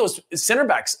pulling those center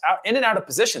backs out, in and out of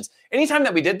positions. Anytime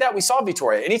that we did that, we saw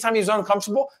Vitória. Anytime he was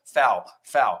uncomfortable, foul,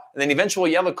 and then eventual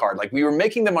yellow card. Like we were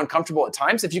making them uncomfortable at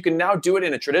times. If you can now do it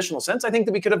in a traditional sense, I think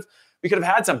that we could have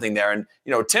had something there. And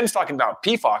Tim's talking about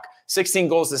PFOC, 16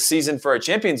 goals this season for a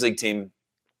Champions League team.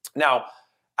 Now,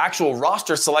 actual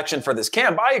roster selection for this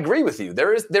camp, I agree with you.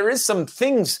 There is some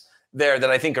things there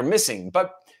that I think are missing,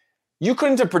 but you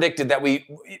couldn't have predicted that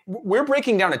we're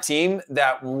breaking down a team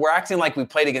that we're acting like we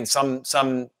played against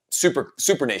some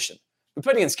super nation. We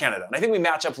played against Canada, and I think we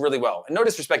match up really well. And no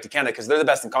disrespect to Canada because they're the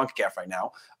best in CONCACAF right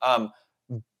now.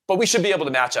 But we should be able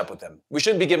to match up with them. We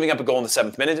shouldn't be giving up a goal in the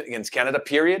 7th minute against Canada,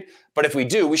 period. But if we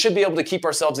do, we should be able to keep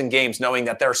ourselves in games knowing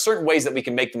that there are certain ways that we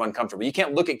can make them uncomfortable. You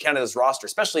can't look at Canada's roster,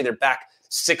 especially their back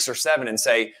 6 or 7, and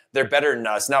say they're better than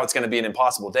us. Now it's going to be an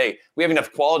impossible day. We have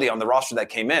enough quality on the roster that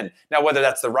came in. Now, whether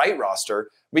that's the right roster,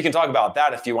 we can talk about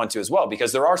that if you want to as well,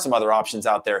 because there are some other options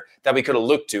out there that we could have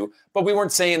looked to. But we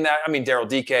weren't saying that. I mean, Daryl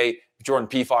Dike, Jordan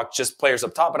PFOC, just players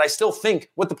up top. But I still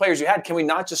think with the players you had, can we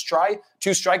not just try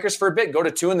 2 strikers for a bit, go to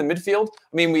 2 in the midfield?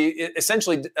 I mean, we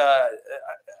essentially could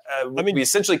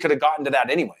have gotten to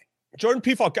that anyway. Jordan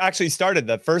PFOC actually started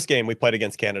the first game we played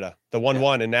against Canada, the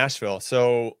 1-1 in Nashville.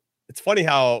 So it's funny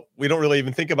how we don't really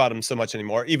even think about him so much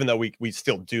anymore, even though we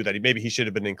still do that. Maybe he should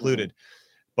have been included,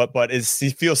 but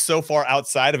he feels so far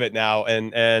outside of it now.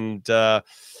 And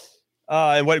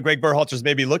and what Greg Berhalter's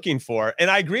maybe looking for. And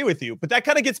I agree with you, but that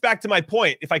kind of gets back to my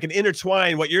point. If I can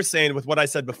intertwine what you're saying with what I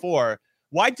said before,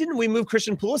 why didn't we move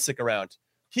Christian Pulisic around?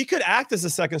 He could act as a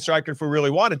second striker if we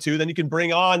really wanted to. Then you can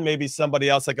bring on maybe somebody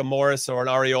else like a Morris or an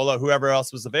Areola, whoever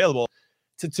else was available,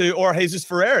 or Jesus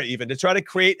Ferreira even, to try to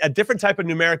create a different type of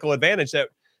numerical advantage that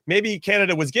maybe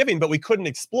Canada was giving, but we couldn't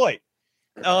exploit.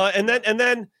 And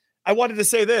then I wanted to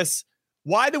say this.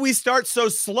 Why do we start so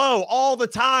slow all the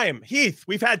time? Heath,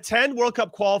 we've had 10 World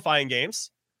Cup qualifying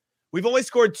games. We've only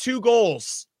scored 2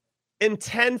 goals in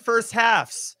 10 first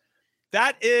halves.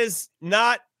 That is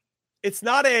not, it's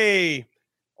not a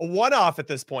one-off at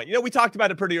this point. You know, we talked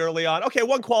about it pretty early on. Okay,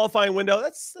 1 qualifying window,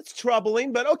 that's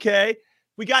troubling, but okay.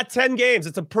 We got 10 games.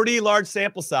 It's a pretty large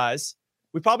sample size.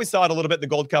 We probably saw it a little bit in the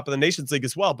Gold Cup and the Nations League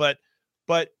as well, but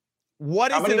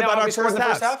what is it about our first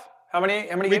half? How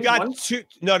many We've games? got 1? 2.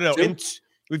 No.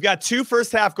 We've got 2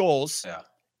 first half goals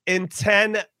in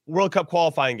 10 World Cup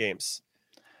qualifying games.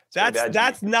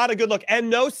 That's not a good look. And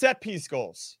no set piece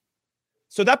goals.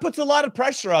 So that puts a lot of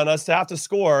pressure on us to have to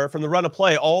score from the run of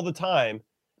play all the time.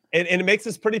 And it makes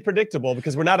us pretty predictable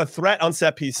because we're not a threat on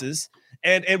set pieces.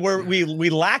 And we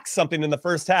lack something in the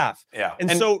first half. Yeah.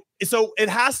 And so it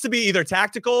has to be either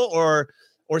tactical or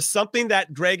something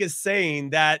that Greg is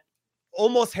saying that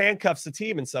almost handcuffs the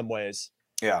team in some ways.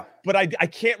 Yeah. But I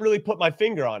can't really put my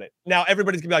finger on it. Now,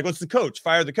 everybody's going to be like, what's the coach?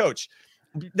 Fire the coach.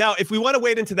 Now, if we want to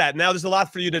wade into that, now there's a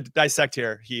lot for you to dissect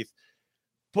here, Heath.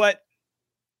 But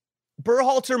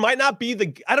Berhalter might not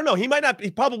be I don't know.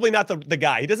 He's probably not the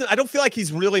guy. I don't feel like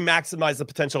he's really maximized the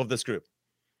potential of this group.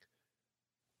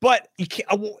 But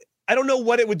I don't know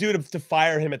what it would do to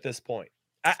fire him at this point.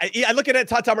 I look at it,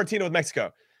 Tata Martino with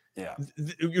Mexico. Yeah.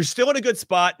 You're still in a good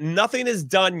spot. Nothing is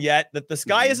done yet. That the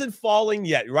sky isn't falling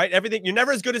yet, right? Everything, you're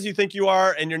never as good as you think you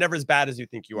are, and you're never as bad as you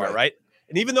think you are, right?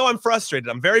 And even though I'm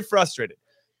very frustrated.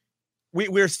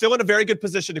 We're still in a very good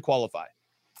position to qualify.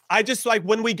 I just like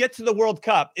when we get to the World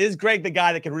Cup, is Greg the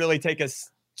guy that can really take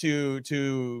us to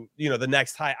the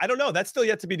next high? I don't know. That's still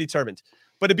yet to be determined.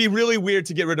 But it'd be really weird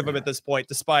to get rid of him at this point,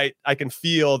 despite I can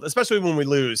feel, especially when we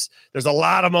lose, there's a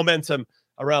lot of momentum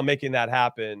around making that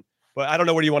happen. But I don't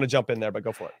know where you want to jump in there, but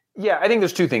go for it. Yeah, I think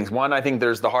there's 2 things. One, I think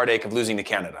there's the heartache of losing to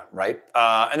Canada, right?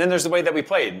 And then there's the way that we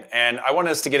played. And I want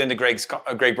us to get into Greg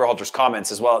Berhalter's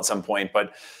comments as well at some point.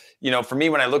 But, for me,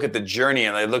 when I look at the journey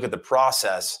and I look at the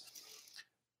process,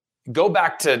 go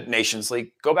back to Nations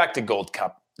League, go back to Gold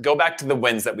Cup, go back to the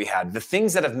wins that we had. The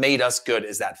things that have made us good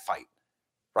is that fight,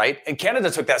 right? And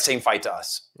Canada took that same fight to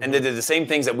us. And they did the same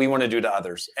things that we want to do to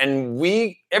others. And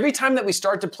every time that we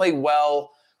start to play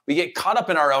well, we get caught up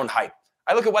in our own hype.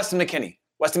 I look at Weston McKennie.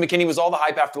 Weston McKennie was all the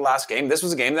hype after the last game. This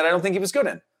was a game that I don't think he was good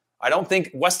in. I don't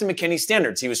think Weston McKennie's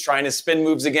standards. He was trying his spin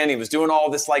moves again. He was doing all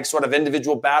this like sort of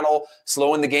individual battle,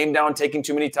 slowing the game down, taking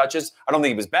too many touches. I don't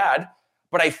think he was bad,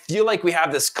 but I feel like we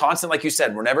have this constant, like you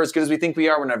said, we're never as good as we think we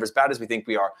are. We're never as bad as we think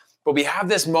we are. But we have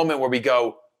this moment where we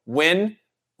go, win,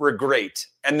 we're great.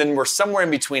 And then we're somewhere in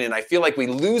between. And I feel like we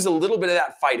lose a little bit of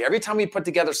that fight. Every time we put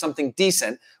together something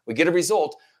decent, we get a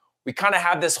result. We kind of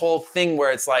have this whole thing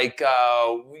where it's like,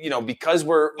 because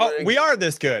we are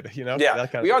this good,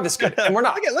 Yeah, we are this good, and we're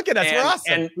not. Look at us, we're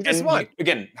awesome. We just won.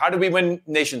 Again, how did we win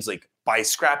Nations League? By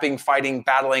scrapping, fighting,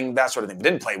 battling, that sort of thing. We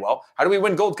didn't play well. How do we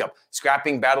win Gold Cup?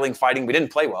 Scrapping, battling, fighting. We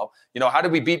didn't play well. How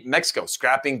did we beat Mexico?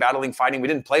 Scrapping, battling, fighting. We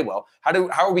didn't play well.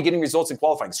 How are we getting results in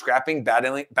qualifying? Scrapping,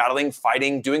 battling,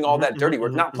 fighting, doing all that dirty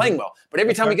work, not playing well. But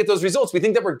every time we get those results, we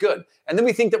think that we're good, and then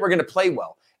we think that we're going to play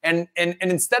well. And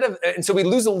so we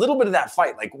lose a little bit of that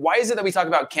fight. Like, why is it that we talk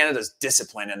about Canada's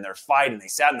discipline and their fight and they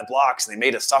sat in the blocks and they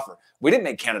made us suffer? We didn't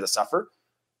make Canada suffer.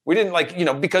 We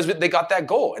didn't because they got that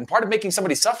goal. And part of making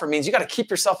somebody suffer means you got to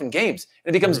keep yourself in games.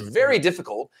 And it becomes very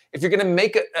difficult if you're going to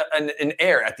make an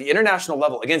error at the international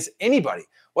level against anybody,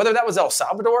 whether that was El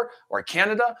Salvador or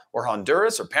Canada or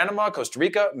Honduras or Panama, Costa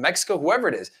Rica, Mexico, whoever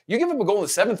it is. You give up a goal in the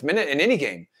 7th minute in any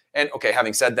game. And okay,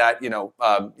 having said that,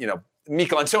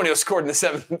 Mikel Antonio scored in the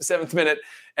 7th minute,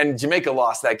 and Jamaica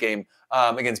lost that game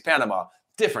against Panama.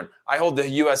 Different. I hold the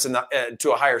U.S.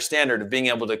 to a higher standard of being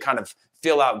able to kind of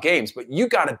fill out games, but you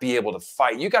got to be able to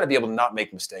fight. You got to be able to not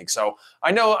make mistakes. So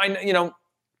I know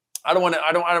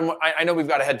we've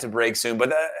got to head to break soon,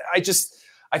 but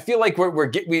I feel like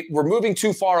we're moving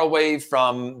too far away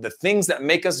from the things that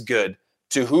make us good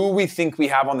to who we think we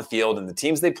have on the field and the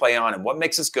teams they play on and what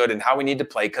makes us good and how we need to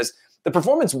play. Because the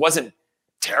performance wasn't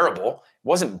terrible. It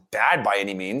wasn't bad by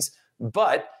any means,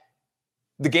 but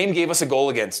the game gave us a goal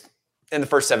against in the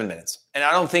first 7 minutes. And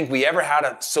I don't think we ever had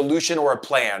a solution or a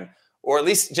plan, or at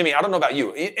least, Jimmy, I don't know about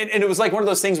you. And it was like one of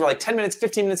those things where like 10 minutes,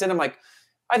 15 minutes in, I'm like,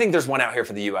 I think there's one out here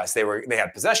for the U.S. They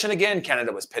had possession again.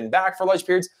 Canada was pinned back for large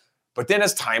periods. But then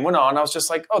as time went on, I was just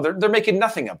like, oh, they're making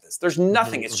nothing of this. There's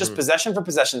nothing. It's just possession for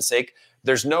possession's sake.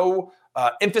 There's no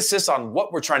emphasis on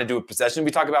what we're trying to do with possession.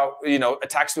 We talk about,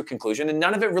 attacks to a conclusion, and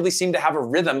none of it really seemed to have a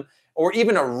rhythm or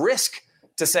even a risk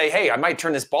to say, hey, I might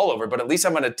turn this ball over, but at least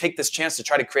I'm going to take this chance to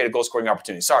try to create a goal-scoring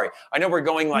opportunity. Sorry, I know we're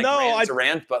going rant to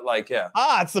rant, but yeah.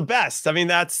 It's the best. I mean,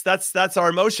 that's our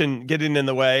emotion getting in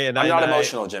the way. And I'm not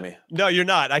emotional, Jimmy. No, you're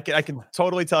not. I can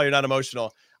totally tell you're not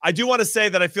emotional. I do want to say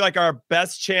that I feel like our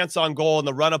best chance on goal in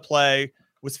the run of play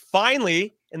was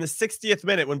finally in the 60th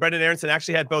minute when Brendan Aronson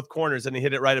actually had both corners and he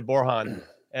hit it right at Borjan.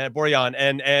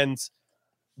 And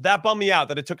that bummed me out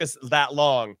that it took us that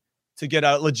long to get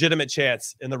a legitimate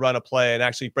chance in the run of play and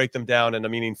actually break them down in a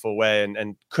meaningful way,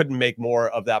 and couldn't make more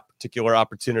of that particular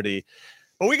opportunity.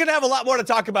 But we're going to have a lot more to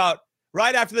talk about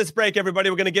right after this break, everybody.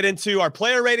 We're going to get into our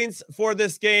player ratings for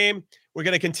this game. We're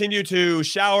going to continue to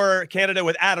shower Canada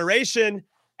with adoration.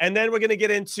 And then we're going to get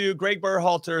into Greg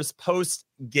Berhalter's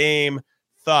post-game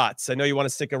thoughts. I know you want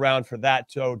to stick around for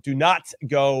that, so do not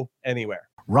go anywhere.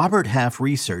 Robert Half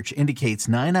research indicates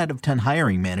 9 out of 10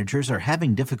 hiring managers are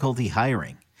having difficulty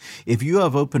hiring. If you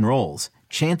have open roles,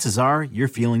 chances are you're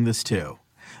feeling this too.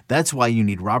 That's why you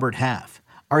need Robert Half.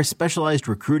 Our specialized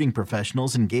recruiting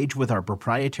professionals engage with our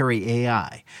proprietary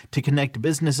AI to connect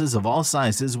businesses of all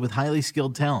sizes with highly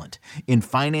skilled talent in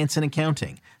finance and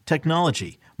accounting,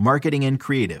 technology, marketing and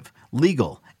creative,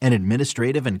 legal, and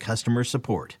administrative and customer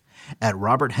support. At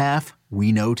Robert Half,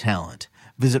 we know talent.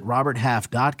 Visit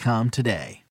roberthalf.com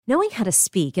today. Knowing how to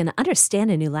speak and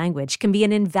understand a new language can be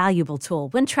an invaluable tool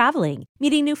when traveling,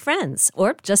 meeting new friends,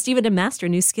 or just even to master a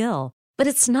new skill. But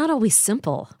it's not always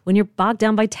simple when you're bogged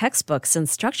down by textbooks and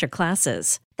structured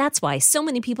classes. That's why so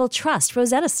many people trust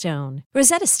Rosetta Stone.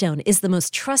 Rosetta Stone is the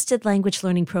most trusted language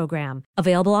learning program,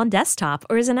 available on desktop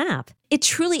or as an app. It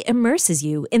truly immerses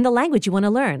you in the language you want to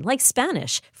learn, like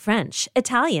Spanish, French,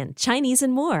 Italian, Chinese,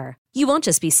 and more. You won't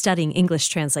just be studying English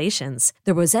translations.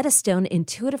 The Rosetta Stone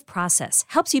intuitive process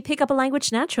helps you pick up a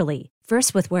language naturally,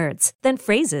 first with words, then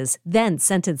phrases, then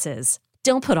sentences.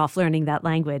 Don't put off learning that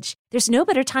language. There's no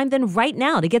better time than right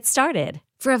now to get started.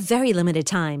 For a very limited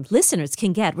time, listeners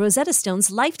can get Rosetta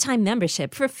Stone's lifetime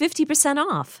membership for 50%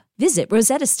 off. Visit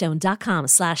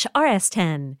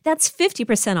rosettastone.com/rs10. That's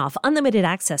 50% off unlimited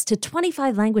access to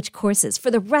 25 language courses for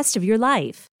the rest of your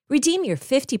life. Redeem your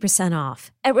 50%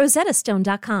 off at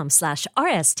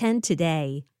rosettastone.com/rs10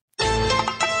 today.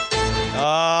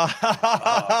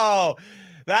 Oh,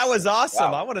 that was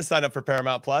awesome. Wow. I want to sign up for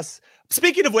Paramount Plus.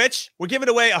 Speaking of which, we're giving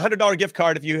away a $100 gift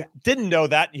card. If you didn't know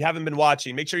that, you haven't been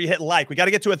watching, make sure you hit like. We got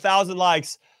to get to 1,000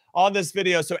 likes on this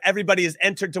video so everybody is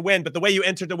entered to win. But the way you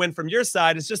enter to win from your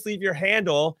side is just leave your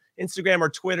handle, Instagram or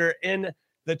Twitter, in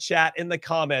the chat, in the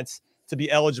comments, to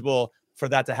be eligible for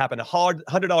that to happen. A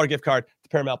 $100 gift card to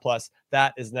Paramount Plus.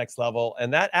 That is next level.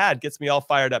 And that ad gets me all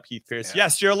fired up, Heath Pearce. Yeah.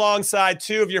 Yes, you're alongside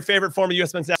two of your favorite former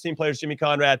U.S. men's national team players, Jimmy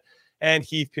Conrad and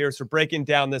Heath Pearce, for breaking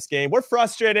down this game. We're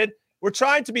frustrated. We're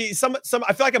trying to be some.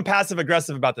 I feel like I'm passive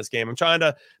aggressive about this game. I'm trying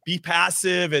to be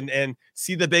passive and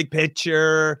see the big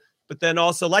picture, but then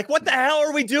also like, what the hell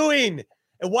are we doing?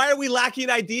 And why are we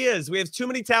lacking ideas? We have too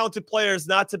many talented players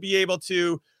not to be able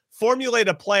to formulate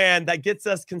a plan that gets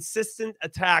us consistent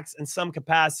attacks in some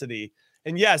capacity.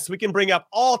 And yes, we can bring up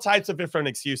all types of different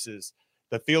excuses.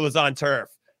 The field is on turf.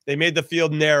 They made the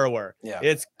field narrower. Yeah.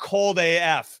 It's cold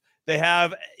AF. They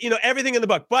have, everything in the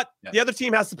book, but the other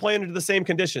team has to play under the same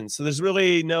conditions. So there's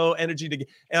really no energy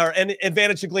or any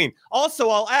advantage to glean. Also,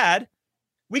 I'll add,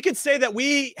 we could say that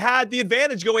we had the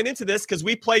advantage going into this because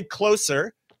we played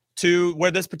closer to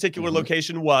where this particular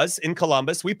location was in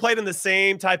Columbus. We played in the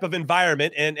same type of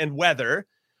environment and weather,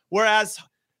 whereas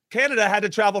Canada had to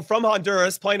travel from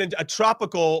Honduras playing in a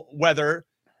tropical weather,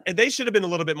 and they should have been a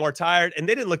little bit more tired, and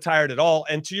they didn't look tired at all.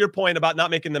 And to your point about not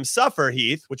making them suffer,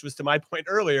 Heath, which was to my point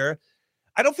earlier,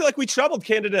 I don't feel like we troubled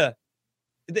Canada.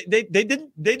 They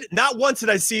didn't. Not once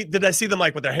did I see them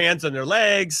like with their hands on their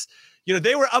legs.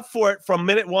 They were up for it from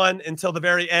minute one until the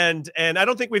very end. And I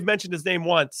don't think we've mentioned his name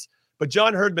once, but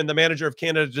John Herdman, the manager of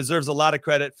Canada, deserves a lot of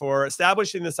credit for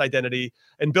establishing this identity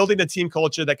and building a team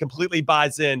culture that completely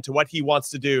buys into what he wants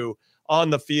to do on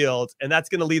the field, and that's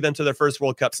going to lead them to their first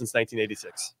World Cup since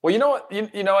 1986. Well, you know what?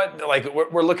 You know what? Like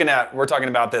we're talking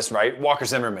about this, right? Walker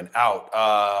Zimmerman out,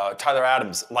 Tyler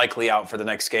Adams likely out for the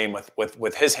next game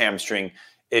with his hamstring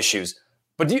issues.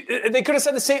 But they could have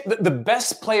said the same. The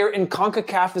best player in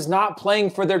CONCACAF is not playing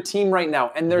for their team right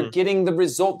now, and they're getting the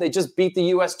result. They just beat the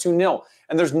U.S. 2-0,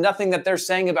 and there's nothing that they're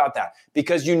saying about that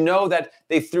because that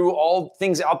they threw all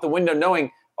things out the window,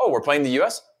 knowing, oh, we're playing the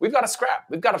U.S. We've got to scrap.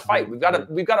 We've got to fight. We've got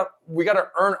to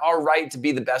earn our right to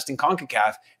be the best in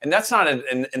CONCACAF. And that's not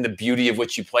in the beauty of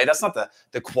which you play. That's not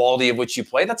the quality of which you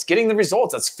play. That's getting the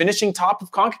results. That's finishing top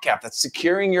of CONCACAF. That's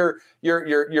securing your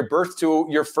berth to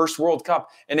your first World Cup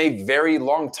in a very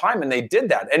long time. And they did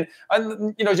that. And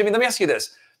Jimmy, let me ask you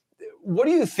this. What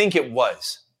do you think it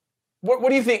was? What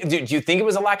do you think? Do you think it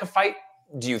was a lack of fight?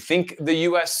 Do you think the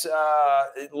U.S.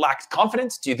 lacked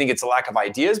confidence? Do you think it's a lack of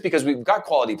ideas? Because we've got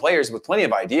quality players with plenty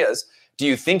of ideas. Do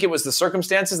you think it was the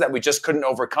circumstances that we just couldn't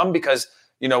overcome because,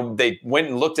 they went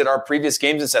and looked at our previous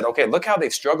games and said, okay, look how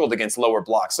they've struggled against lower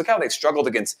blocks. Look how they've struggled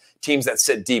against teams that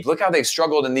sit deep. Look how they've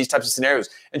struggled in these types of scenarios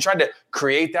and tried to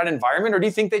create that environment? Or do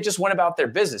you think they just went about their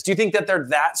business? Do you think that they're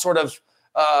that sort of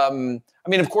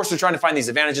of course, they're trying to find these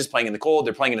advantages playing in the cold.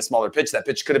 They're playing in a smaller pitch. That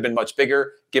pitch could have been much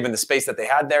bigger given the space that they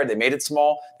had there. They made it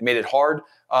small. They made it hard.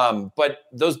 But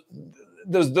those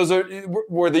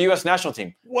were the U.S. national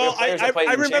team. Well, I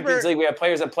remember Champions League. We have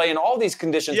players that play in all these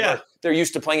conditions where they're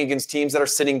used to playing against teams that are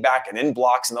sitting back and in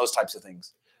blocks and those types of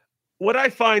things. What I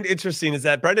find interesting is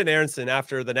that Brenden Aaronson,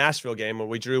 after the Nashville game when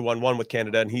we drew 1-1 with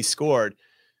Canada and he scored,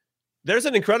 there's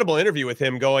an incredible interview with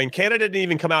him going, Canada didn't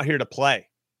even come out here to play.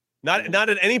 Not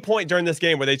at any point during this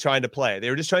game were they trying to play. They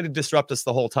were just trying to disrupt us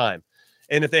the whole time.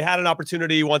 And if they had an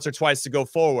opportunity once or twice to go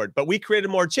forward, but we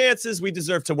created more chances, we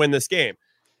deserve to win this game.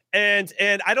 And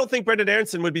I don't think Brenden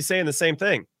Aaronson would be saying the same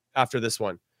thing after this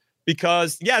one.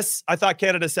 Because, yes, I thought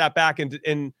Canada sat back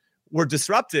and were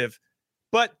disruptive,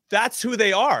 but that's who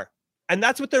they are. And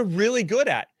that's what they're really good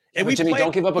at. And Jimmy,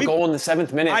 don't give up a goal in the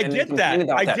 7th minute. I get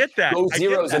that. Go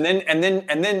zeros and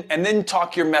then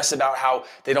talk your mess about how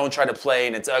they don't try to play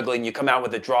and it's ugly and you come out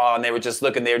with a draw and they were just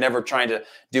looking. They were never trying to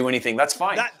do anything. That's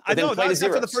fine. I know that's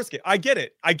for the first game. I get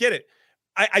it.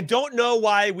 I don't know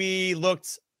why we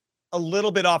looked a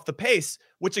little bit off the pace,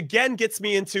 which again gets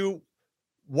me into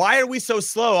why are we so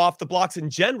slow off the blocks in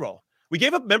general? We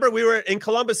gave up. Remember, we were in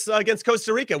Columbus against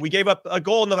Costa Rica. We gave up a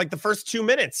goal in the first 2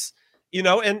 minutes.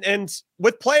 And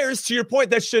with players, to your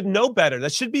point, that should know better.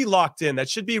 That should be locked in. That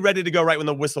should be ready to go right when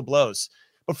the whistle blows.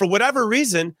 But for whatever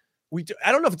reason,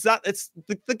 I don't know if it's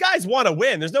the guys want to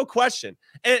win. There's no question.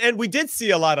 And we did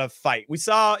see a lot of fight. We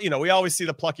saw, we always see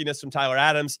the pluckiness from Tyler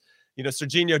Adams.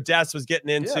 Serginho Dest was getting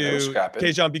into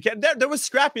Tajon Buchanan. There was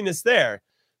scrappiness there.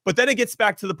 But then it gets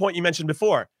back to the point you mentioned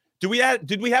before. Did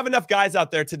we have enough guys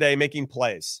out there today making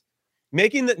plays?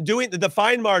 Doing the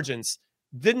fine margins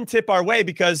didn't tip our way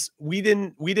because we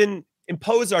didn't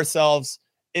impose ourselves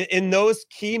in those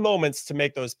key moments to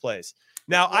make those plays.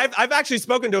 Now, I've actually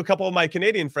spoken to a couple of my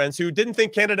Canadian friends who didn't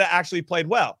think Canada actually played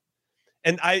well.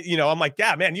 And I'm like,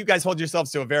 yeah, man, you guys hold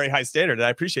yourselves to a very high standard, and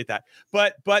I appreciate that.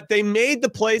 But they made the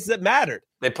plays that mattered.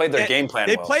 They played their game plan.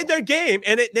 They played their game,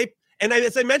 and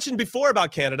as I mentioned before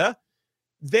about Canada,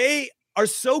 they are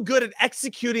so good at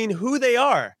executing who they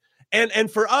are. And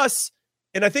for us,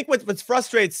 and I think what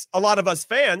frustrates a lot of us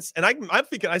fans, and I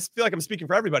feel like I'm speaking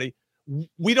for everybody,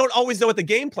 we don't always know what the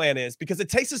game plan is because it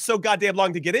takes us so goddamn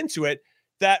long to get into it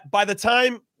that by the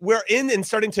time we're in and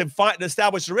starting to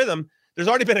establish a rhythm, there's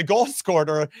already been a goal scored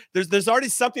or there's already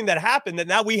something that happened that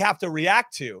now we have to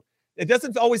react to. It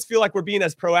doesn't always feel like we're being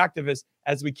as proactive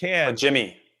as we can. But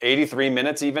Jimmy, 83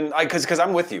 minutes even, because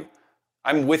I'm with you.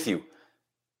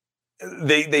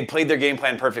 They played their game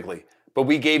plan perfectly. But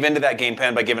we gave into that game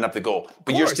plan by giving up the goal.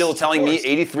 But you're still telling me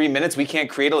 83 minutes, we can't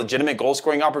create a legitimate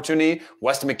goal-scoring opportunity.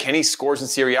 Weston McKennie scores in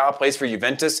Serie A, plays for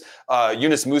Juventus.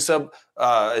 Yunus Musa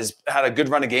has had a good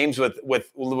run of games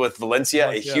with Valencia,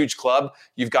 a huge club.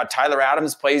 You've got Tyler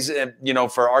Adams plays, for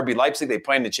RB Leipzig. They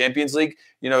play in the Champions League.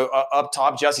 Up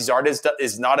top, Jesse Zardes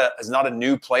is not a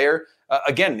new player.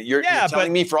 Again, you're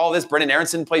telling me for all this, Brenden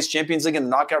Aaronson plays Champions League in the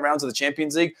knockout rounds of the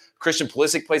Champions League. Christian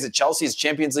Pulisic plays at Chelsea as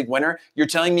Champions League winner. You're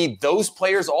telling me those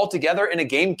players all together in a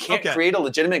game can't create a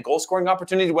legitimate goal-scoring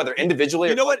opportunity, whether individually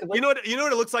or collectively? You know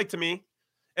what it looks like to me?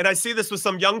 And I see this with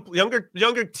some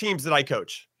younger teams that I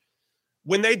coach.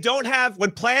 When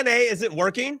plan A isn't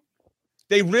working,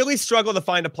 they really struggle to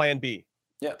find a plan B.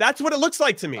 Yeah. That's what it looks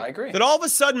like to me. I agree. That all of a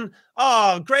sudden,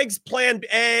 Greg's plan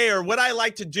A or what I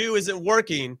like to do isn't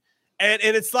working. And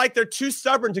it's like they're too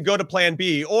stubborn to go to plan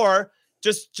B or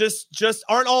just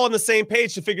aren't all on the same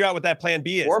page to figure out what that plan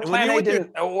B is. Or plan A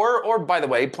didn't, or by the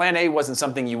way, plan A wasn't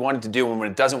something you wanted to do, and when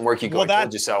it doesn't work, you go, I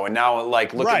told you so. And now,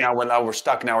 now we're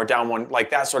stuck, now we're down one,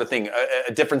 like that sort of thing,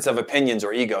 a difference of opinions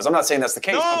or egos. I'm not saying that's the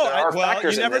case, but there are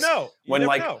factors in this.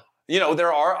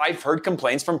 There are, I've heard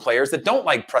complaints from players that don't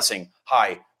like pressing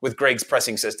high with Greg's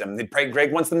pressing system.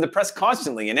 Greg wants them to press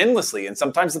constantly and endlessly. And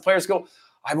sometimes the players go,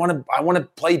 I want to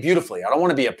play beautifully. I don't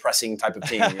want to be a pressing type of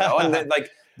team, And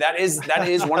that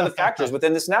is one of the factors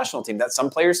within this national team that some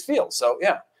players feel. So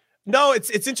yeah. No, it's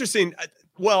interesting.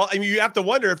 Well, I mean, you have to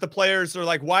wonder if the players are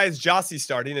like, why is Jossie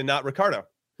starting and not Ricardo?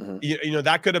 Mm-hmm. You know,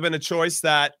 that could have been a choice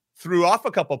that threw off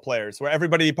a couple players where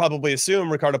everybody probably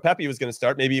assumed Ricardo Pepi was going to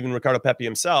start, maybe even Ricardo Pepi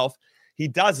himself. He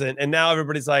doesn't. And now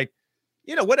everybody's like,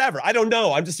 you know, whatever. I don't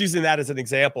know. I'm just using that as an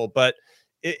example. But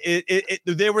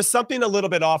there was something a little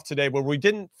bit off today where we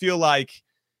didn't feel like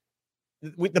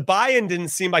the buy-in didn't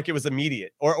seem like it was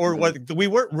immediate or we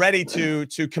weren't ready to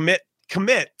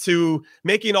commit to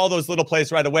making all those little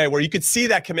plays right away, where you could see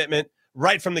that commitment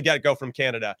right from the get-go from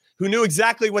Canada, who knew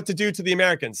exactly what to do to the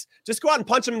Americans. Just go out and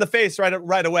punch them in the face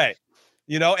right away,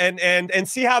 you know, and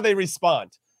see how they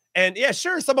respond. And yeah,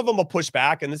 sure, some of them will push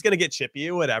back and it's going to get chippy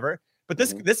or whatever. But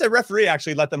this referee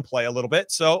actually let them play a little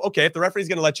bit. So, okay, if the referee's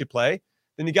going to let you play,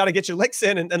 then you got to get your licks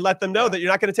in and let them know that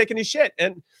you're not going to take any shit.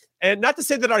 And not to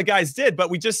say that our guys did, but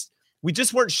we just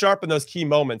weren't sharp in those key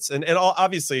moments. And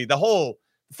obviously the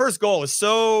first goal is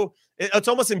it's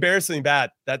almost embarrassingly bad,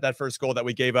 that first goal that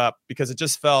we gave up, because it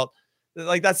just felt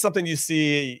like that's something you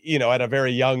see, you know, at a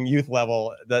very young youth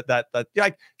level that you're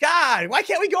like, God, why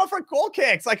can't we go for goal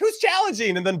kicks? Like, who's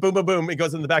challenging? And then boom, boom, boom, it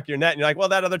goes in the back of your net. And you're like, well,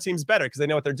 that other team's better because they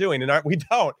know what they're doing. And we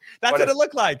don't. That's what it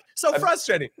looked like. So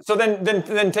frustrating. So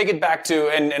then take it back to,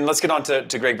 and let's get on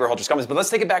to Greg Berhalter's comments, but let's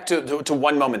take it back to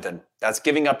one moment then. That's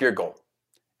giving up your goal.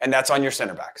 And that's on your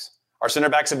center backs. Our center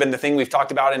backs have been the thing we've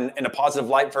talked about in a positive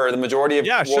light for the majority of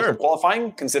World Cup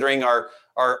qualifying, considering our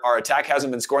attack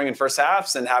hasn't been scoring in first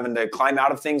halves and having to climb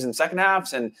out of things in second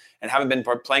halves and haven't been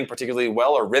playing particularly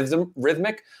well or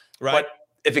rhythmic. Right. But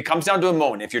if it comes down to a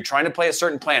moment, if you're trying to play a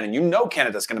certain plan and you know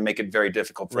Canada's going to make it very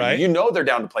difficult for you know they're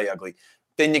down to play ugly,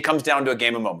 then it comes down to a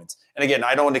game of moments. And again,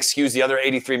 I don't excuse the other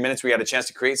 83 minutes we had a chance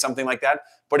to create something like that.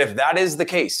 But if that is the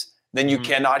case, then you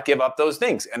cannot give up those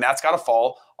things. And that's got to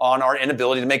fall on our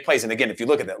inability to make plays. And again, if you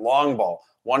look at that long ball,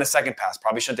 won a second pass,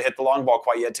 probably shouldn't have hit the long ball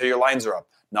quite yet till your lines are up,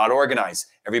 not organized,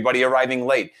 everybody arriving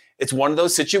late. It's one of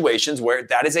those situations where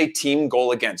that is a team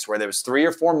goal against, where there was 3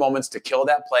 or 4 moments to kill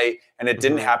that play and it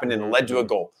didn't happen and it led to a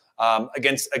goal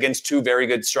against two very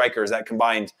good strikers that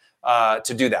combined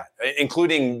to do that,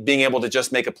 including being able to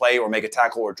just make a play or make a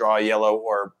tackle or draw a yellow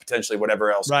or potentially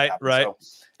whatever else. Right. So,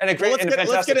 and a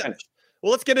fantastic finish.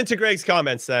 Well, let's get into Greg's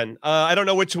comments then. I don't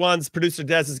know which ones producer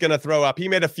Des is going to throw up. He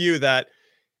made a few that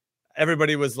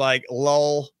everybody was like,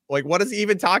 lol. Like, what is he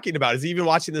even talking about? Is he even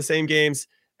watching the same games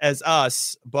as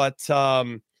us? But,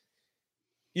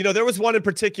 you know, there was one in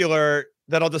particular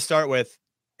that I'll just start with.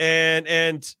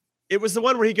 And it was the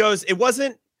one where he goes, it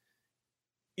wasn't,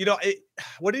 you know,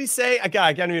 what did he say? I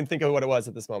can't even think of what it was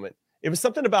at this moment. It was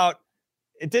something about,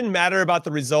 it didn't matter about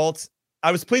the results.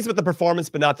 I was pleased with the performance,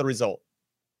 but not the result.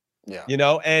 Yeah. You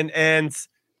know, and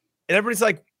everybody's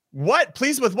like, what?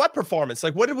 Pleased with what performance?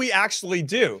 Like, what did we actually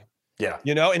do? Yeah.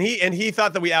 You know, and he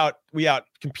thought that we out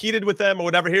competed with them or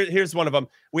whatever. Here's one of them.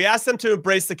 We asked them to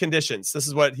embrace the conditions. This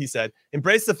is what he said.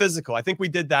 Embrace the physical. I think we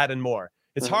did that and more.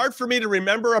 It's hard for me to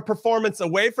remember a performance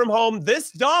away from home this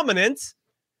dominant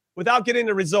without getting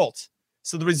a result.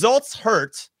 So the results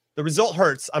hurt. The result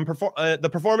hurts. The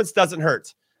performance doesn't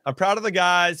hurt. I'm proud of the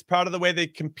guys, proud of the way they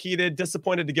competed,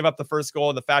 disappointed to give up the first goal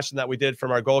in the fashion that we did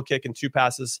from our goal kick and 2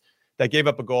 passes that gave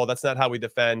up a goal. That's not how we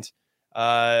defend.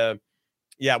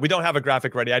 Yeah, we don't have a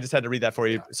graphic ready. I just had to read that for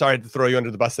you. Sorry to throw you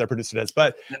under the bus there, producer Des.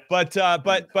 But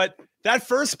that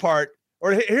first part,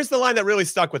 or here's the line that really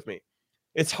stuck with me.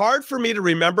 It's hard for me to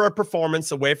remember a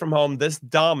performance away from home this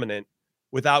dominant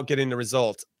without getting the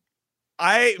result.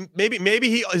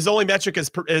 Maybe his only metric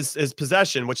is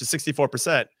possession, which is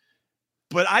 64%.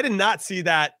 But I did not see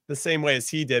that the same way as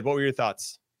he did. What were your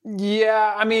thoughts?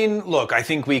 Yeah, I mean, look, I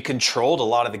think we controlled a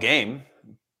lot of the game,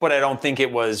 but I don't think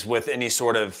it was with any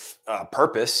sort of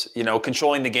purpose, you know,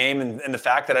 controlling the game and the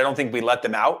fact that I don't think we let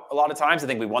them out a lot of times. I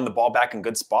think we won the ball back in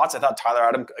good spots. I thought Tyler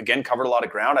Adam, again, covered a lot of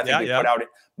ground. I think we put out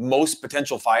most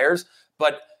potential fires.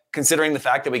 But considering the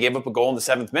fact that we gave up a goal in the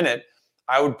 7th minute,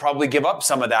 I would probably give up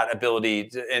some of that ability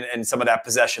and some of that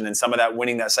possession and some of that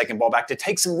winning that second ball back to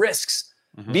take some risks.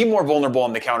 Be more vulnerable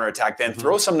in the counterattack, then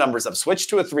throw some numbers up, switch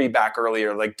to a 3 back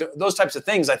earlier, like those types of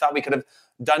things. I thought we could have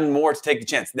done more to take the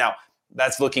chance. Now,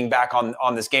 that's looking back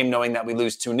on this game, knowing that we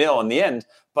lose 2-0 in the end.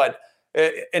 But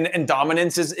and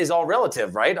dominance is all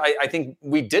relative, right? I think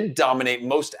we did dominate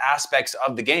most aspects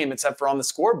of the game except for on the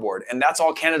scoreboard. And that's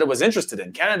all Canada was interested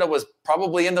in. Canada was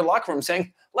probably in the locker room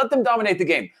saying, let them dominate the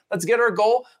game. Let's get our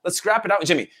goal. Let's scrap it out.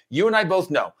 Jimmy, you and I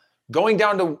both know. Going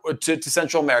down to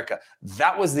Central America,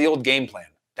 that was the old game plan.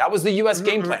 That was the U.S.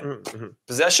 game plan.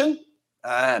 Possession?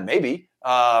 Maybe.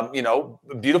 You know,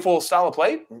 beautiful style of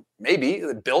play? Maybe.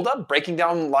 Build up, breaking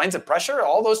down lines of pressure,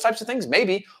 all those types of things?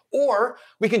 Maybe. Or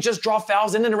we can just draw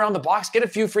fouls in and around the box, get a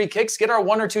few free kicks, get our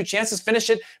 1 or 2 chances, finish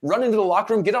it, run into the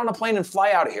locker room, get on a plane and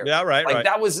fly out of here. Yeah, right.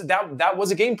 That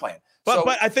was a game plan.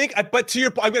 But I think to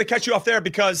your point, I'm going to cut you off there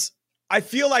because I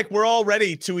feel like we're all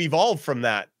ready to evolve from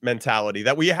that mentality,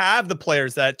 that we have the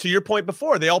players that, to your point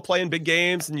before, they all play in big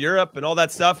games in Europe and all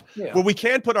that stuff, where we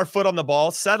can put our foot on the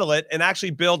ball, settle it, and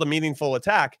actually build a meaningful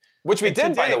attack. Which we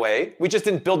did, by the way. We just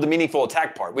didn't build the meaningful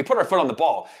attack part. We put our foot on the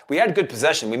ball. We had good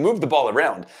possession. We moved the ball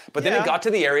around. But then it got to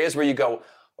the areas where you go,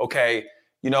 okay,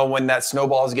 when that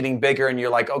snowball is getting bigger and you're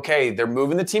like, okay, they're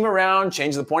moving the team around,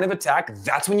 change the point of attack,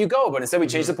 that's when you go. But instead we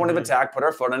change the point of attack, put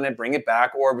our foot on it, bring it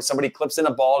back, or somebody clips in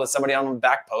a ball to somebody on the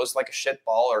back post like a shit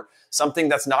ball or something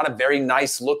that's not a very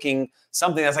nice looking,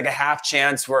 something that's like a half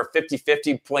chance where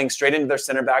 50-50 playing straight into their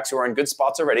center backs who are in good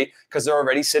spots already because they're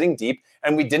already sitting deep.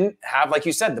 And we didn't have, like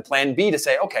you said, the plan B to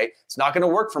say, okay, it's not going to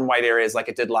work from wide areas like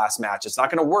it did last match. It's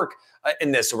not going to work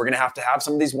in this. So we're going to have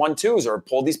some of these 1-2s or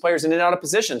pull these players in and out of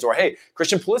positions. Or, hey,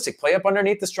 Christian Pulisic, play up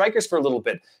underneath the strikers for a little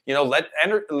bit.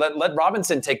 Let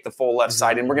Robinson take the full left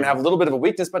side. And we're going to have a little bit of a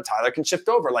weakness, but Tyler can shift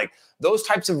over. Like those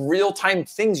types of real-time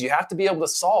things you have to be able to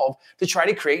solve to try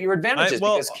to create your advantages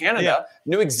because Canada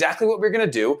knew exactly what we were going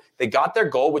to do. They got their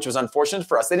goal, which was unfortunate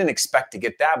for us. They didn't expect to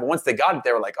get that. But once they got it,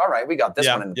 they were like, all right, we got this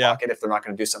one in the pocket if they're not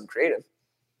going to do something creative.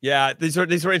 Yeah, these were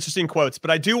interesting quotes.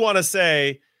 But I do want to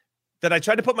say that I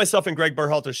tried to put myself in Greg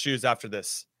Berhalter's shoes after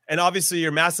this. And obviously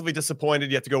you're massively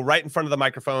disappointed. You have to go right in front of the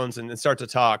microphones and start to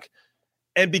talk.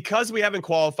 And because we haven't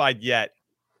qualified yet,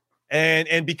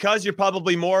 and because you're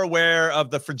probably more aware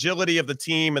of the fragility of the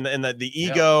team and the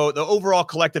ego, the overall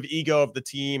collective ego of the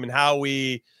team and how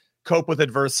we cope with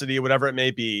adversity, whatever it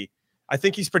may be, I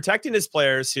think he's protecting his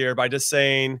players here by just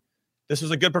saying, this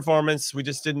was a good performance. We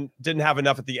just didn't have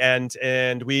enough at the end,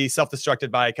 and we self-destructed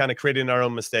by kind of creating our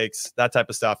own mistakes, that type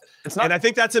of stuff. And I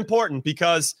think that's important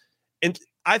because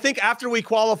I think after we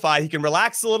qualify, he can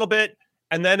relax a little bit,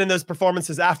 and then in those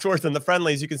performances afterwards in the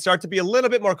friendlies, you can start to be a little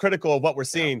bit more critical of what we're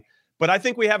seeing. Yeah. But I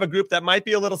think we have a group that might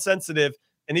be a little sensitive,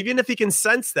 and even if he can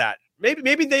sense that,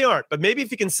 maybe they aren't, but maybe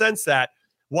if he can sense that,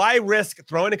 why risk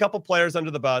throwing a couple players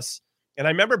under the bus? And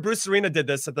I remember Bruce Arena did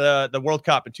this at the World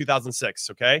Cup in 2006,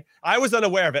 okay? I was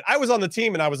unaware of it. I was on the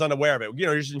team and I was unaware of it.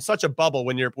 You're in such a bubble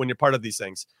when you're part of these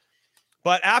things.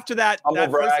 But after that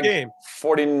first game,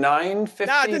 49-50.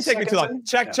 No, it didn't take me too long.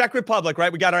 Czech Republic,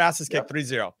 right? We got our asses kicked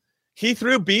 3-0. He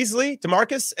threw Beasley,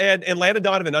 DeMarcus, and Landon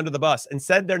Donovan under the bus and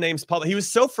said their names public. He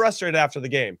was so frustrated after the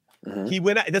game. Mm-hmm. He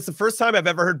went. That's the first time I've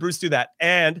ever heard Bruce do that.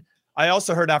 And I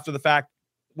also heard after the fact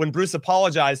when Bruce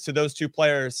apologized to those two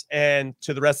players and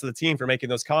to the rest of the team for making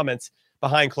those comments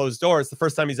behind closed doors, the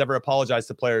first time he's ever apologized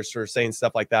to players for saying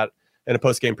stuff like that in a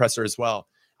post-game presser as well.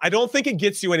 I don't think it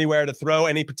gets you anywhere to throw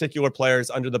any particular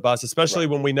players under the bus, especially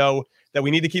when we know that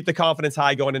we need to keep the confidence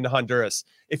high going into Honduras.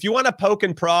 If you want to poke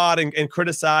and prod and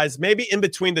criticize, maybe in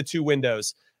between the two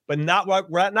windows, but not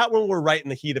when we're right in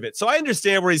the heat of it. So I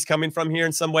understand where he's coming from here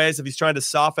in some ways, if he's trying to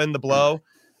soften the blow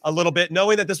a little bit,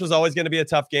 knowing that this was always going to be a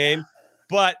tough game.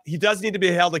 But he does need to be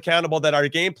held accountable that our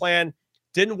game plan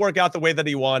didn't work out the way that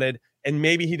he wanted, and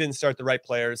maybe he didn't start the right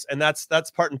players. And that's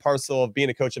part and parcel of being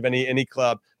a coach of any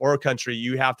club or a country.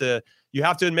 You have to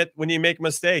admit when you make a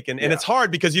mistake, and it's hard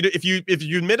because if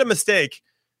you admit a mistake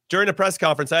during a press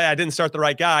conference, I didn't start the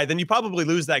right guy, then you probably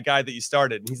lose that guy that you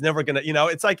started. He's never gonna,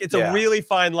 it's like it's a really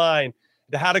fine line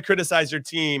to how to criticize your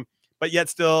team, but yet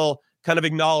still kind of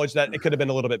acknowledge that it could have been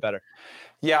a little bit better.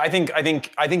 Yeah, I think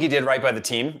he did right by the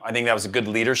team. I think that was a good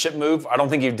leadership move. I don't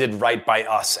think he did right by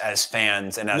us as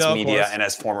fans and as media and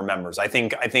as former members. I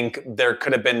think there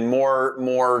could have been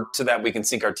more to that we can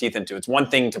sink our teeth into. It's one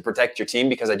thing to protect your team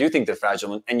because I do think they're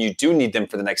fragile and you do need them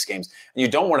for the next games. And you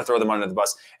don't want to throw them under the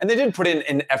bus. And they did put in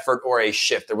an effort or a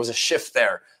shift. There was a shift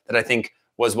there that I think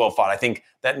was well fought. I think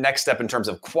that next step in terms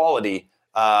of quality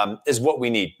is what we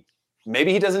need.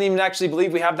 Maybe he doesn't even actually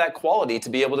believe we have that quality to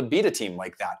be able to beat a team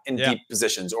like that in deep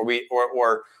positions, or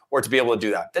to be able to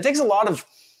do that. That takes a lot of.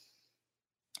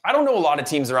 I don't know a lot of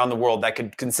teams around the world that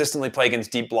could consistently play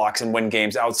against deep blocks and win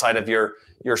games outside of your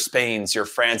Spains, your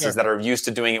Frances that are used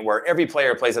to doing it, where every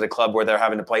player plays at a club where they're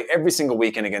having to play every single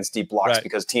weekend against deep blocks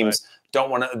because teams don't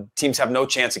want to. Teams have no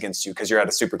chance against you because you're at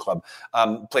a super club.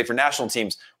 Play for national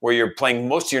teams where you're playing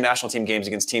most of your national team games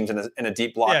against teams in a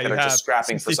deep block that are just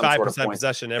scrapping for some sort of points,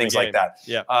 things like that.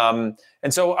 Yeah.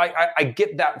 And so I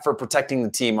get that for protecting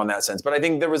the team on that sense, but I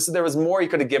think there was more he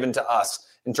could have given to us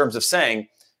in terms of saying,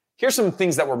 here's some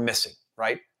things that we're missing,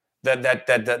 right?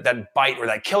 that bite or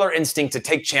that killer instinct to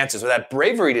take chances or that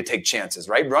bravery to take chances,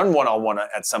 right? Run one-on-one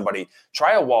at somebody,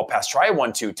 try a wall pass, try a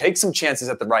 1-2, take some chances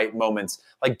at the right moments.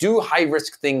 Like do high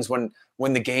risk things when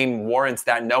the game warrants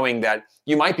that, knowing that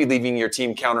you might be leaving your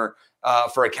team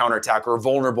for a counterattack or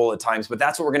vulnerable at times, but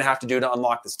that's what we're going to have to do to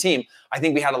unlock this team. I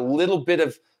think we had a little bit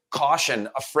of caution,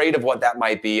 afraid of what that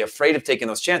might be, afraid of taking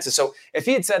those chances. So if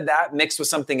he had said that mixed with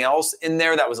something else in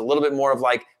there that was a little bit more of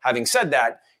like, having said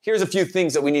that, here's a few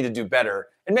things that we need to do better.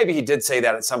 And maybe he did say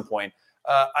that at some point.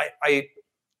 I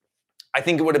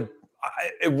think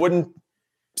it wouldn't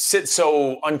sit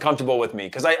so uncomfortable with me,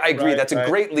 because I agree that's a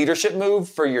great leadership move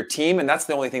for your team, and that's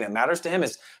the only thing that matters to him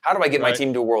is how do I get my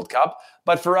team to a World Cup?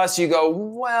 But for us, you go,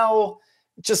 well,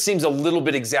 it just seems a little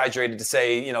bit exaggerated to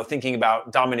say, thinking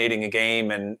about dominating a game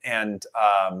and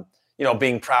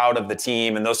being proud of the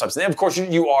team and those types of things. Of course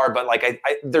you are, but like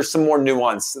there's some more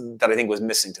nuance that I think was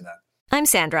missing to that. I'm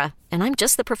Sandra, and I'm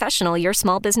just the professional your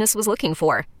small business was looking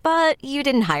for. But you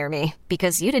didn't hire me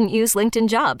because you didn't use LinkedIn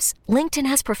Jobs. LinkedIn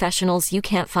has professionals you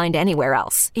can't find anywhere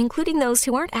else, including those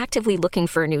who aren't actively looking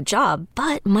for a new job,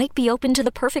 but might be open to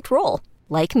the perfect role,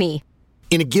 like me.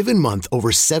 In a given month,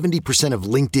 over 70% of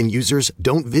LinkedIn users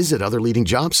don't visit other leading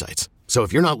job sites. So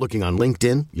if you're not looking on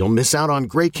LinkedIn, you'll miss out on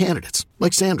great candidates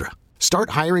like Sandra.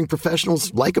 Start hiring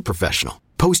professionals like a professional.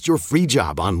 Post your free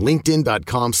job on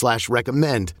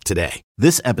linkedin.com/recommend today.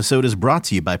 This episode is brought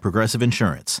to you by Progressive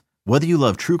Insurance. Whether you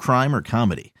love true crime or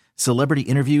comedy, celebrity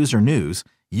interviews or news,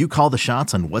 you call the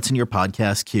shots on what's in your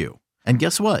podcast queue. And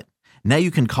guess what? Now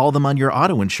you can call them on your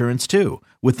auto insurance too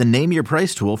with the Name Your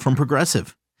Price tool from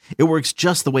Progressive. It works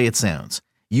just the way it sounds.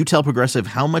 You tell Progressive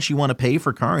how much you want to pay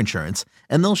for car insurance,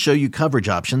 and they'll show you coverage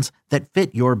options that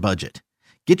fit your budget.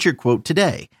 Get your quote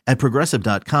today at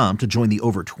Progressive.com to join the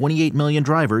over 28 million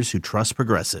drivers who trust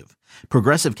Progressive.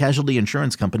 Progressive Casualty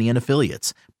Insurance Company and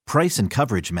Affiliates. Price and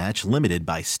coverage match limited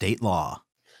by state law.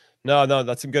 No,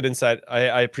 that's some good insight.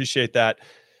 I appreciate that.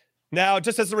 Now,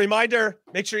 just as a reminder,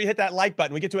 make sure you hit that like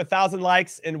button. We get to 1,000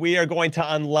 likes, and we are going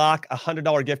to unlock a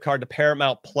 $100 gift card to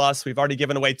Paramount Plus. We've already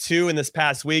given away 2 in this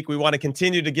past week. We want to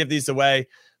continue to give these away.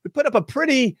 We put up a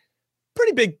pretty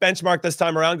big benchmark this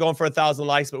time around, going for 1,000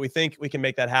 likes, but we think we can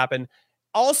make that happen.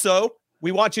 Also,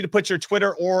 we want you to put your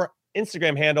Twitter or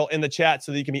Instagram handle in the chat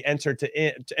so that you can be entered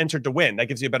to win. That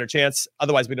gives you a better chance.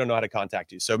 Otherwise, we don't know how to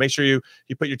contact you. So make sure you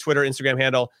put your Twitter, Instagram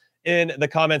handle in the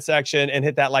comment section and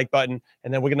hit that like button.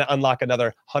 And then we're going to unlock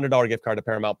another $100 gift card to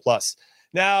Paramount Plus.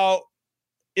 Now,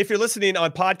 if you're listening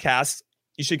on podcasts,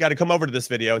 you should got to come over to this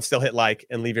video and still hit like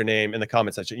and leave your name in the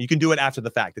comment section. You can do it after the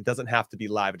fact. It doesn't have to be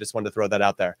live. I just wanted to throw that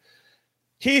out there.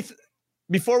 Heath,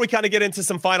 before we kind of get into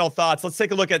some final thoughts, let's take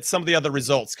a look at some of the other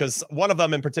results, because one of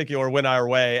them in particular went our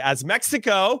way. As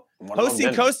Mexico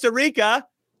hosting Costa Rica,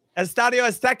 Estadio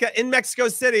Azteca in Mexico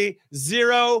City,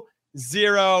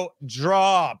 0-0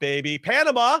 draw, baby.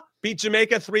 Panama beat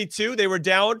Jamaica 3-2. They were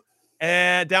down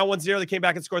 1-0. They came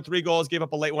back and scored 3 goals, gave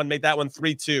up a late one, made that one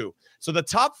 3-2. So the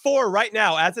top 4 right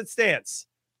now, as it stands,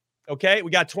 okay, we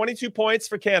got 22 points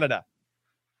for Canada.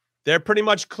 They're pretty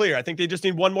much clear. I think they just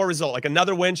need one more result. Like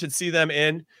another win should see them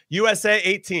in. USA,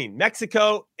 18.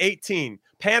 Mexico, 18.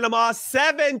 Panama,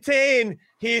 17.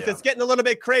 Heath, It's getting a little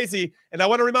bit crazy. And I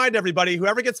want to remind everybody,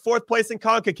 whoever gets 4th place in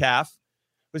CONCACAF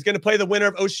who's going to play the winner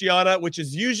of Oceania, which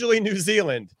is usually New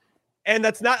Zealand. And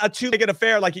that's not a 2-legged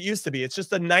affair like it used to be. It's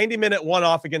just a 90-minute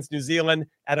one-off against New Zealand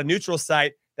at a neutral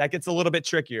site. That gets a little bit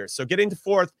trickier. So getting to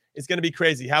 4th is going to be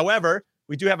crazy. However,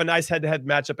 we do have a nice head-to-head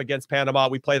matchup against Panama.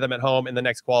 We play them at home in the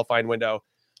next qualifying window.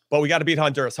 But we got to beat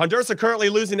Honduras. Honduras are currently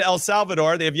losing to El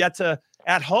Salvador. They have yet to,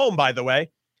 at home, by the way,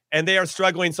 and they are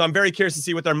struggling. So I'm very curious to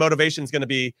see what their motivation is going to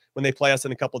be when they play us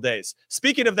in a couple days.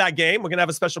 Speaking of that game, we're going to have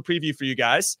a special preview for you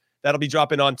guys. That'll be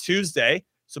dropping on Tuesday.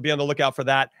 So be on the lookout for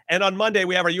that. And on Monday,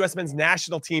 we have our U.S. Men's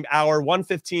National Team Hour,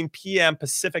 1:15 p.m.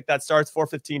 Pacific. That starts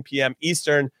 4:15 p.m.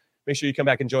 Eastern. Make sure you come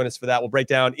back and join us for that. We'll break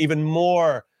down even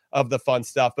more of the fun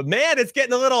stuff. But man, it's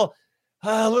getting a little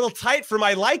tight for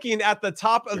my liking at the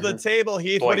top of the table.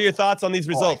 Heath, what are your thoughts on these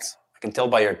results? I can tell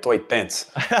by your tight pants.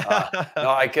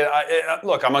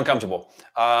 Look, I'm uncomfortable.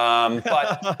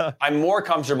 But I'm more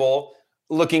comfortable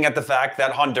looking at the fact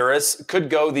that Honduras could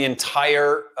go the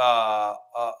entire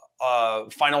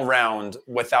final round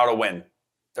without a win.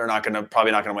 They're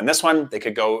probably not going to win this one. They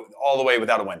could go all the way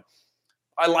without a win.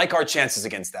 I like our chances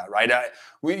against that, right?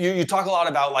 You talk a lot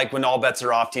about like when all bets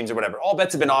are off teams or whatever. All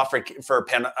bets have been off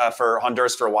for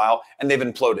Honduras for a while, and they've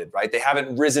imploded, right? They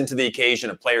haven't risen to the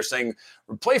occasion of players saying,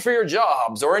 play for your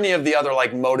jobs or any of the other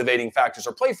like motivating factors,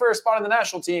 or play for a spot on the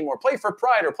national team, or play for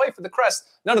pride, or play for the crest.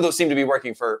 None of those seem to be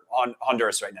working for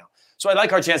Honduras right now. So I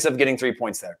like our chance of getting 3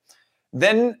 points there.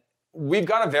 Then we've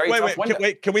got a very tough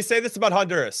window. Can we say this about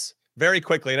Honduras very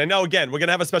quickly? And I know, again, we're going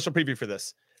to have a special preview for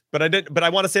this, but I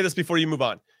want to say this before you move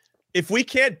on. If we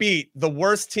can't beat the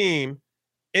worst team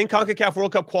in CONCACAF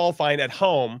World Cup qualifying at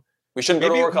home, we shouldn't go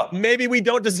to a World Cup. Maybe we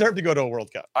don't deserve to go to a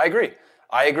World Cup. I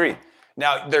agree.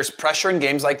 Now, there's pressure in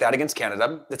games like that against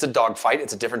Canada. It's a dogfight.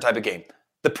 It's a different type of game.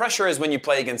 The pressure is when you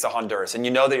play against a Honduras and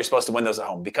you know that you're supposed to win those at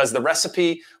home because the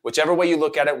recipe, whichever way you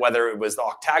look at it, whether it was the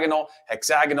octagonal,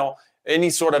 hexagonal,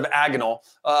 any sort of agonal,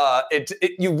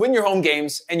 you win your home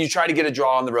games and you try to get a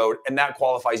draw on the road, and that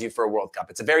qualifies you for a World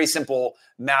Cup. It's a very simple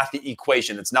math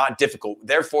equation. It's not difficult.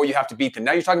 Therefore, you have to beat them.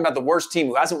 Now you're talking about the worst team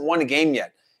who hasn't won a game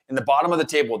yet. In the bottom of the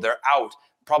table, they're out.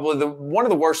 Probably one of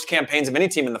the worst campaigns of any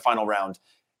team in the final round.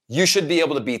 You should be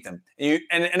able to beat them.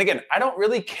 And again, I don't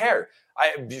really care.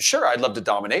 I'd love to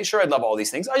dominate. Sure, I'd love all these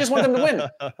things. I just want them to win.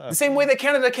 The same way that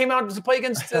Canada came out to play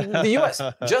against the U.S.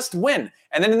 Just win.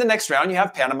 And then in the next round, you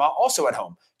have Panama also at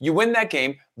home. You win that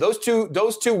game. Those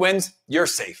two wins, you're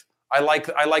safe. I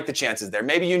like the chances there.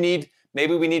 Maybe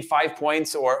we need 5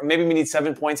 points, or maybe we need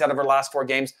 7 points out of our last 4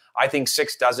 games. I think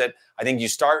 6 does it. I think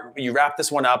you wrap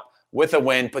this one up with a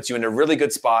win, puts you in a really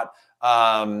good spot.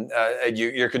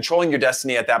 You're controlling your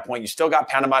destiny at that point. You still got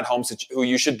Panama at home, who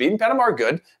you should beat. And Panama are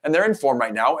good, and they're in form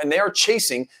right now, and they are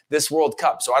chasing this World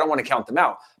Cup. So I don't want to count them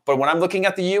out. But when I'm looking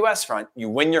at the U.S. front, you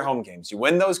win your home games. You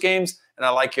win those games, and I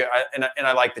like you. And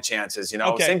I like the chances.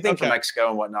 Same thing for Mexico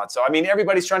and whatnot. So I mean,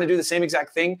 everybody's trying to do the same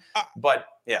exact thing. But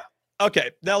yeah.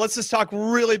 Okay, now let's just talk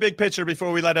really big picture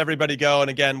before we let everybody go. And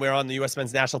again, we're on the U.S.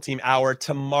 Men's National Team Hour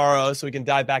tomorrow, so we can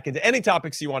dive back into any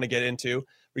topics you want to get into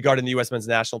regarding the U.S. Men's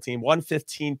National Team.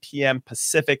 1:15 p.m.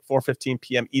 Pacific, 4:15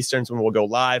 p.m. Eastern when we'll go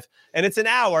live. And it's an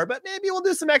hour, but maybe we'll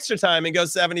do some extra time and go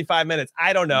 75 minutes.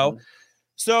 I don't know. Mm-hmm.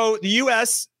 So the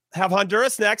U.S. have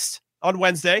Honduras next on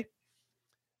Wednesday.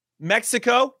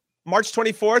 Mexico, March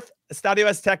 24th, Estadio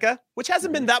Azteca, which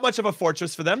hasn't been that much of a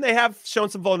fortress for them. They have shown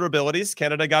some vulnerabilities.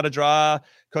 Canada got a draw.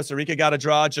 Costa Rica got a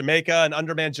draw. Jamaica, an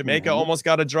undermanned Jamaica, almost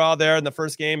got a draw there in the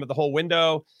first game of the whole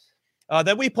window.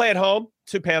 Then we play at home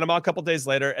to Panama a couple days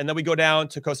later, and then we go down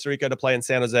to Costa Rica to play in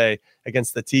San Jose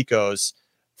against the Ticos.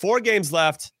 4 games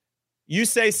left. You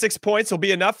say 6 points will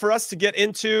be enough for us to get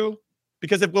into,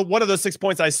 because if one of those 6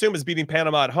 points, I assume, is beating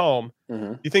Panama at home.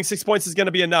 You think 6 points is going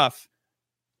to be enough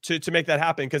to make that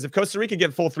happen? Because if Costa Rica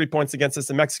get full 3 points against us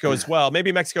in Mexico as well,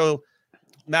 maybe Mexico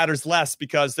matters less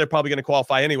because they're probably going to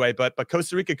qualify anyway. But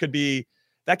Costa Rica could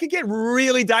get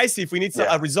really dicey if we need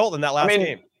a result in that last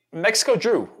game. Mexico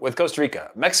drew with Costa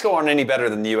Rica. Mexico aren't any better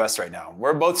than the U.S. right now.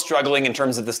 We're both struggling in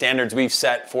terms of the standards we've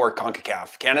set for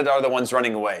CONCACAF. Canada are the ones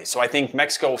running away. So I think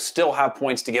Mexico still have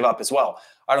points to give up as well.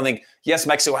 I don't think, yes,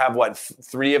 Mexico have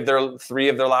three of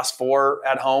their last 4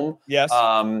 at home. Yes.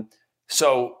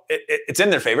 So it's in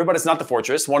their favor, but it's not the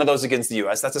fortress. One of those against the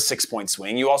U.S., that's a 6-point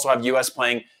swing. You also have U.S.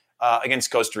 playing against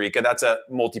Costa Rica. That's a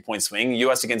multi-point swing.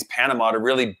 U.S. against Panama to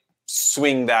really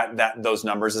swing those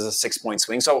numbers is a 6-point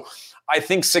swing. So I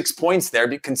think 6 points there,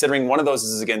 considering one of those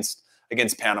is against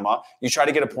Panama. You try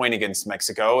to get a point against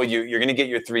Mexico. You're going to get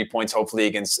your 3 points, hopefully,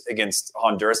 against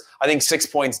Honduras. I think 6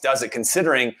 points does it,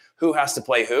 considering who has to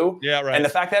play who. Yeah, right. And the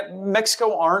fact that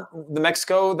Mexico aren't the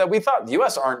Mexico that we thought. The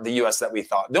U.S. aren't the U.S. that we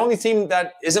thought. The only team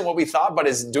that isn't what we thought but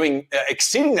is doing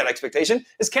exceeding that expectation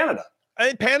is Canada. I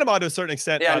think Panama to a certain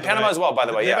extent. Yeah, and Panama as well, by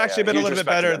the way. They've actually been a little bit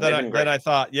better than I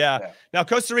thought. Yeah. Now,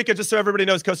 Costa Rica, just so everybody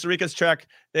knows, Costa Rica's trek,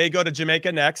 they go to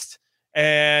Jamaica next.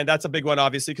 And that's a big one,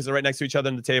 obviously, because they're right next to each other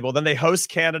in the table. Then they host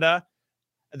Canada.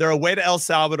 They're away to El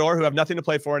Salvador, who have nothing to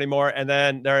play for anymore. And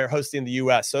then they're hosting the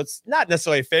U.S. So it's not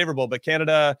necessarily favorable, but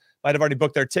Canada might have already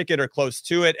booked their ticket or close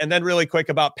to it. And then really quick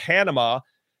about Panama.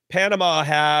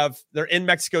 They're in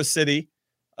Mexico City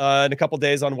in a couple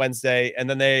days on Wednesday. And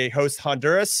then they host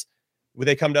Honduras.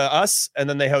 They come to us, and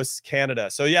then they host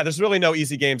Canada. So, yeah, there's really no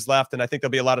easy games left. And I think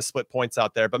there'll be a lot of split points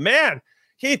out there. But, man,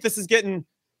 Heath, this is getting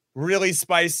really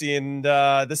spicy, and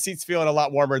the seat's feeling a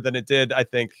lot warmer than it did, I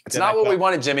think. It's not what we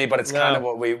wanted, Jimmy, but it's kind of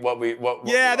what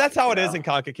yeah, that's how it is in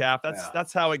CONCACAF.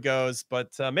 That's how it goes. But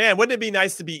man, wouldn't it be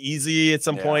nice to be easy at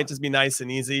some point? Just be nice and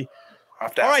easy. All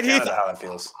right, Heath, how that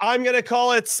feels. I'm going to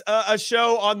call it a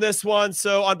show on this one.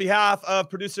 So on behalf of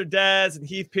producer Des and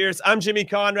Heath Pierce, I'm Jimmy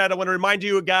Conrad. I want to remind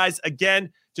you guys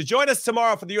again to join us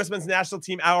tomorrow for the U.S. Men's National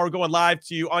Team Hour, going live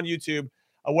to you on YouTube,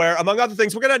 where, among other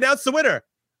things, we're going to announce the winner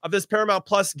of this Paramount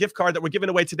Plus gift card that we're giving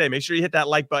away today. Make sure you hit that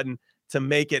like button to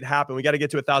make it happen. We got to get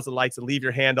to 1,000 likes, and leave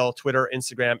your handle, Twitter,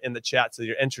 Instagram in the chat so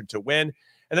you're entered to win.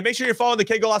 And then make sure you're following the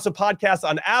Qué Golazo podcast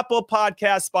on Apple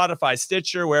Podcasts, Spotify,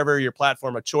 Stitcher, wherever your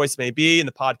platform of choice may be in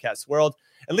the podcast world.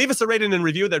 And leave us a rating and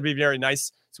review. That'd be very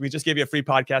nice. So we just gave you a free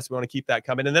podcast. We want to keep that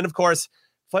coming. And then, of course,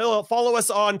 follow us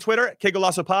on Twitter, Qué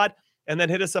Golazo Pod. And then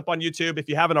hit us up on YouTube. If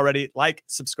you haven't already, like,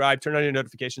 subscribe, turn on your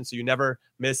notifications so you never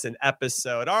miss an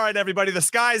episode. All right, everybody, the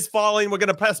sky's falling. We're going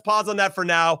to press pause on that for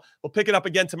now. We'll pick it up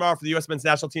again tomorrow for the U.S. Men's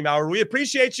National Team Hour. We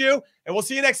appreciate you, and we'll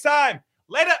see you next time.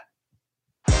 Later.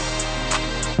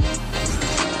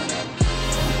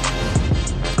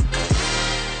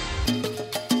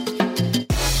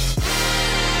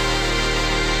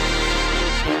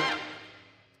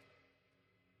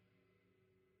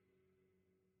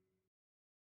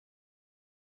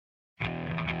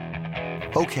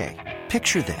 Okay,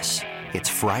 picture this. It's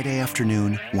Friday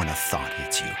afternoon when a thought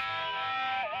hits you.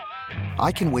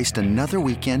 I can waste another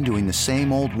weekend doing the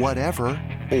same old whatever,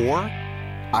 or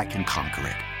I can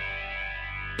conquer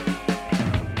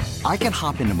it. I can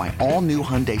hop into my all-new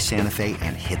Hyundai Santa Fe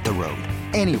and hit the road.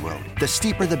 Any road. The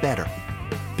steeper, the better.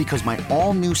 Because my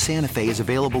all-new Santa Fe is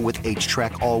available with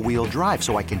H-Track all-wheel drive,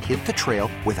 so I can hit the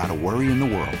trail without a worry in the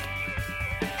world.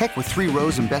 Heck, with 3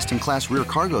 rows and best-in-class rear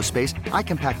cargo space, I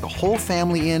can pack the whole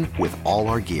family in with all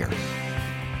our gear.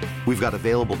 We've got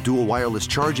available dual wireless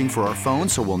charging for our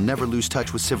phones, so we'll never lose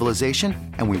touch with civilization,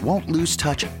 and we won't lose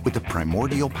touch with the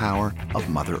primordial power of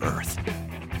Mother Earth.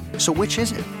 So which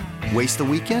is it? Waste the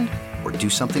weekend or do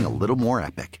something a little more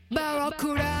epic?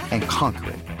 And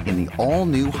conquer it in the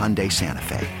all-new Hyundai Santa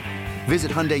Fe. Visit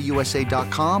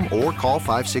HyundaiUSA.com or call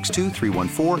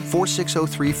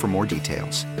 562-314-4603 for more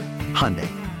details. Hyundai.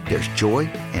 There's joy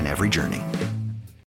in every journey.